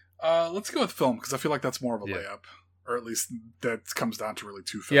 Let's go with film, because I feel like that's more of a layup. Or at least that comes down to really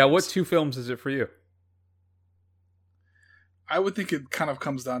two films. Yeah, what two films is it for you? I would think it kind of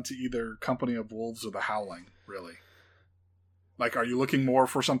comes down to either Company of Wolves or The Howling, really. Like, are you looking more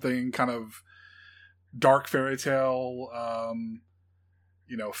for something kind of dark fairy tale,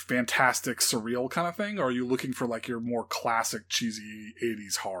 fantastic, surreal kind of thing? Or are you looking for like your more classic, cheesy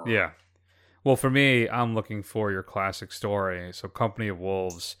 80s horror? Yeah. Well, for me, I'm looking for your classic story. So Company of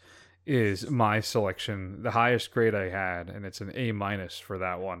Wolves is my selection, the highest grade I had, and it's an A- for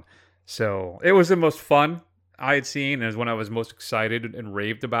that one. So it was the most fun I had seen, and it was when I was most excited and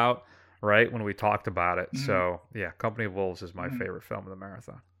raved about, right, when we talked about it. Mm-hmm. So, yeah, Company of Wolves is my favorite film of the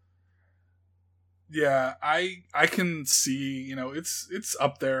marathon. Yeah, I can see, it's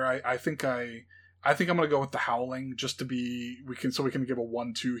up there. I think I'm gonna go with The Howling just to be we can give a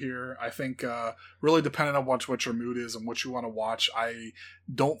 1-2 here. I think really depending on what your mood is and what you want to watch, I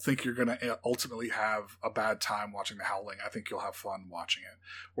don't think you're gonna ultimately have a bad time watching The Howling. I think you'll have fun watching it.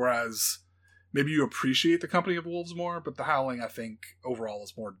 Whereas maybe you appreciate the Company of Wolves more, but The Howling, I think overall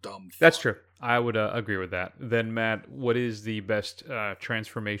is more dumb fun. That's true. I would agree with that. Then Matt, what is the best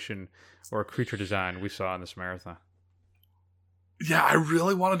transformation or creature design we saw in this marathon? Yeah, I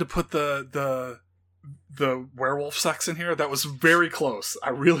really wanted to put the werewolf sex in here. That was very close. I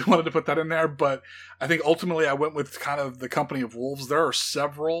really wanted to put that in there, but I think ultimately I went with kind of the Company of Wolves. There are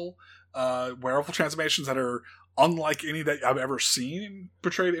several werewolf transformations that are unlike any that I've ever seen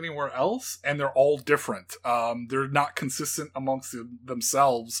portrayed anywhere else, and they're all different. They're not consistent amongst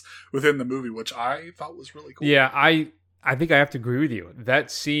themselves within the movie, which I thought was really cool. Yeah, I think I have to agree with you.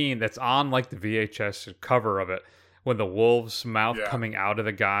 That scene that's on like the VHS cover of it, when the wolf's mouth coming out of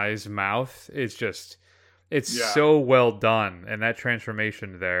the guy's mouth, it's so well done. And that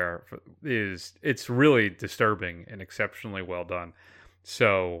transformation there it's really disturbing and exceptionally well done.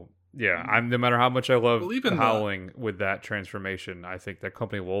 So yeah, no matter how much I love The Howling with that transformation, I think that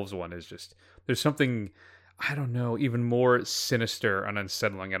Company of Wolves one is just, there's something, I don't know, even more sinister and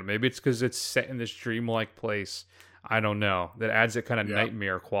unsettling at it. Maybe it's because it's set in this dreamlike place. I don't know. That adds a kind of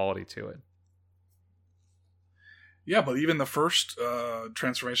nightmare quality to it. Yeah, but even the first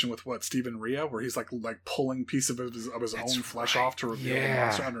transformation with Stephen Rea, where he's like pulling piece of his own flesh off to reveal the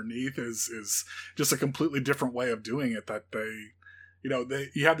monster underneath, is just a completely different way of doing it. That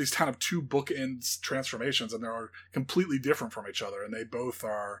you have these kind of two bookends transformations, and they are completely different from each other, and they both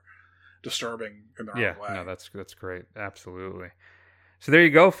are disturbing in their Yeah, own way. no, that's great. Absolutely. So there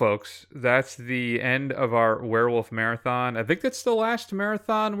you go, folks. That's the end of our Werewolf marathon. I think that's the last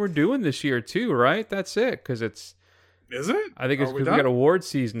marathon we're doing this year too, right? That's it, because it's... Is it? I think it's because we got award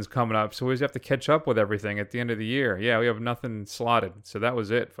seasons coming up, so we always have to catch up with everything at the end of the year. Yeah, we have nothing slotted, so that was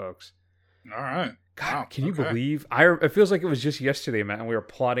it, folks. All right. God, wow. can you believe? It feels like it was just yesterday, Matt, and we were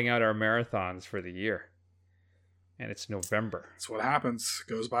plotting out our marathons for the year. And it's November. That's what happens. It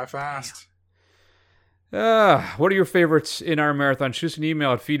goes by fast. What are your favorites in our marathon? Shoot us an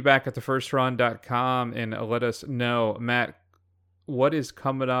email at feedback@thefirstrun.com and let us know. Matt, what is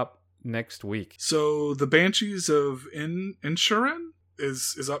coming up next week? So the Banshees of Inisherin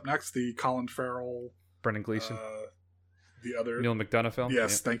is up next. The Colin Farrell, Brendan Gleeson, the other Neil McDonough film.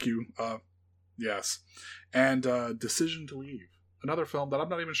 Yes, thank you. Yes, and Decision to Leave, another film that I'm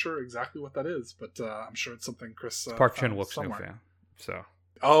not even sure exactly what that is, but I'm sure it's something Chris. Park Chan-wook's new film. So.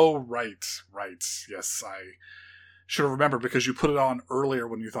 Oh, right. Yes, I should have remembered because you put it on earlier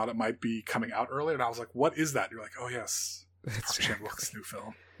when you thought it might be coming out earlier, and I was like, "What is that?" And you're like, "Oh yes, Park Chan-wook's new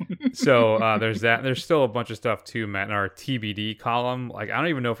film." So there's that. There's still a bunch of stuff too, Matt, in our TBD column. Like I don't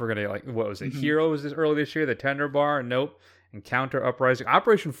even know if we're gonna what was it? Heroes this early this year. The Tender Bar. Nope. Encounter Uprising.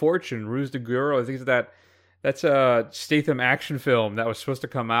 Operation Fortune. Ruse de Guru. I think that's a Statham action film that was supposed to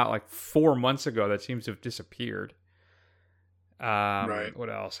come out like 4 months ago. That seems to have disappeared. Right. What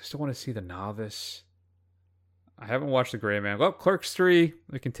else? I still want to see The Novice. I haven't watched The Gray Man. Well, Clerks 3.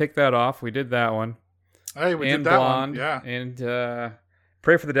 We can take that off. We did that one. Hey, we and did that Blonde, one. Yeah. And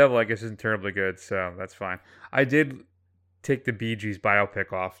Pray for the Devil, I guess, isn't terribly good, so that's fine. I did take the Bee Gees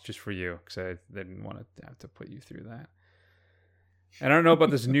biopic off just for you because I didn't want to have to put you through that. And I don't know about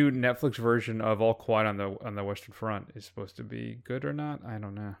this new Netflix version of All Quiet on the Western Front. Is supposed to be good or not? I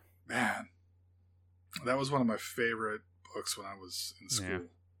don't know. Man, that was one of my favorite books when I was in school. Yeah.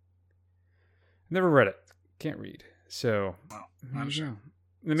 Never read it. Can't read. So, wow, not a shame.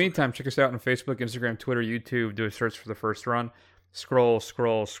 In the meantime, check us out on Facebook, Instagram, Twitter, YouTube. Do a search for The First Run. Scroll.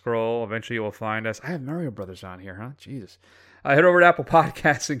 Eventually you will find us. I have Mario Brothers on here, huh? Jesus. Head over to Apple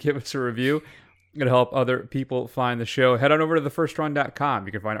Podcasts and give us a review. It'll help other people find the show. Head on over to thefirstrun.com.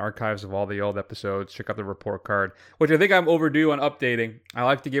 You can find archives of all the old episodes. Check out the report card, which I think I'm overdue on updating. I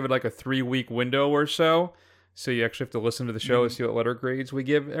like to give it like a 3-week window or so. So you actually have to listen to the show and see what letter grades we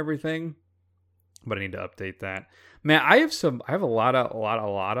give everything. But I need to update that. Man, I have a lot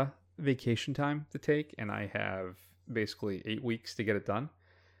of vacation time to take, and I have basically 8 weeks to get it done.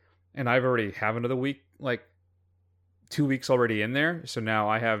 And I've already have another week, like 2 weeks already in there. So now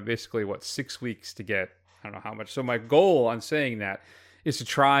I have basically 6 weeks to get, I don't know how much. So my goal on saying that is to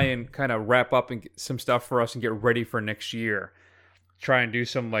try and kind of wrap up and get some stuff for us and get ready for next year. Try and do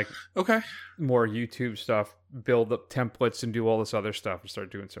some more YouTube stuff, build up templates and do all this other stuff and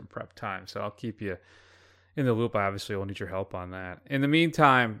start doing some prep time. So I'll keep you in the loop. I obviously will need your help on that. In the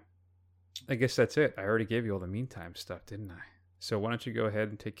meantime, I guess that's it. I already gave you all the meantime stuff, didn't I? So why don't you go ahead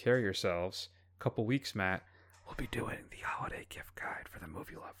and take care of yourselves. A couple weeks, Matt, we'll be doing the holiday gift guide for the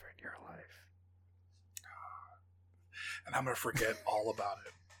movie lover in your life. And I'm going to forget all about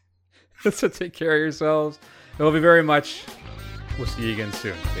it. So take care of yourselves. I love you very much. We'll see you again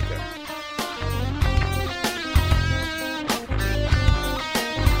soon. Take care.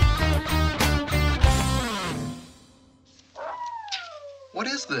 What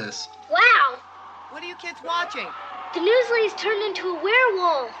is this? Wow! What are you kids watching? The news lady's turned into a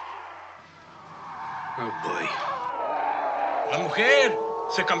werewolf. Oh boy. La mujer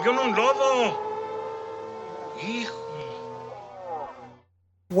se cambió en un lobo. Hijo.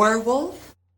 Werewolf?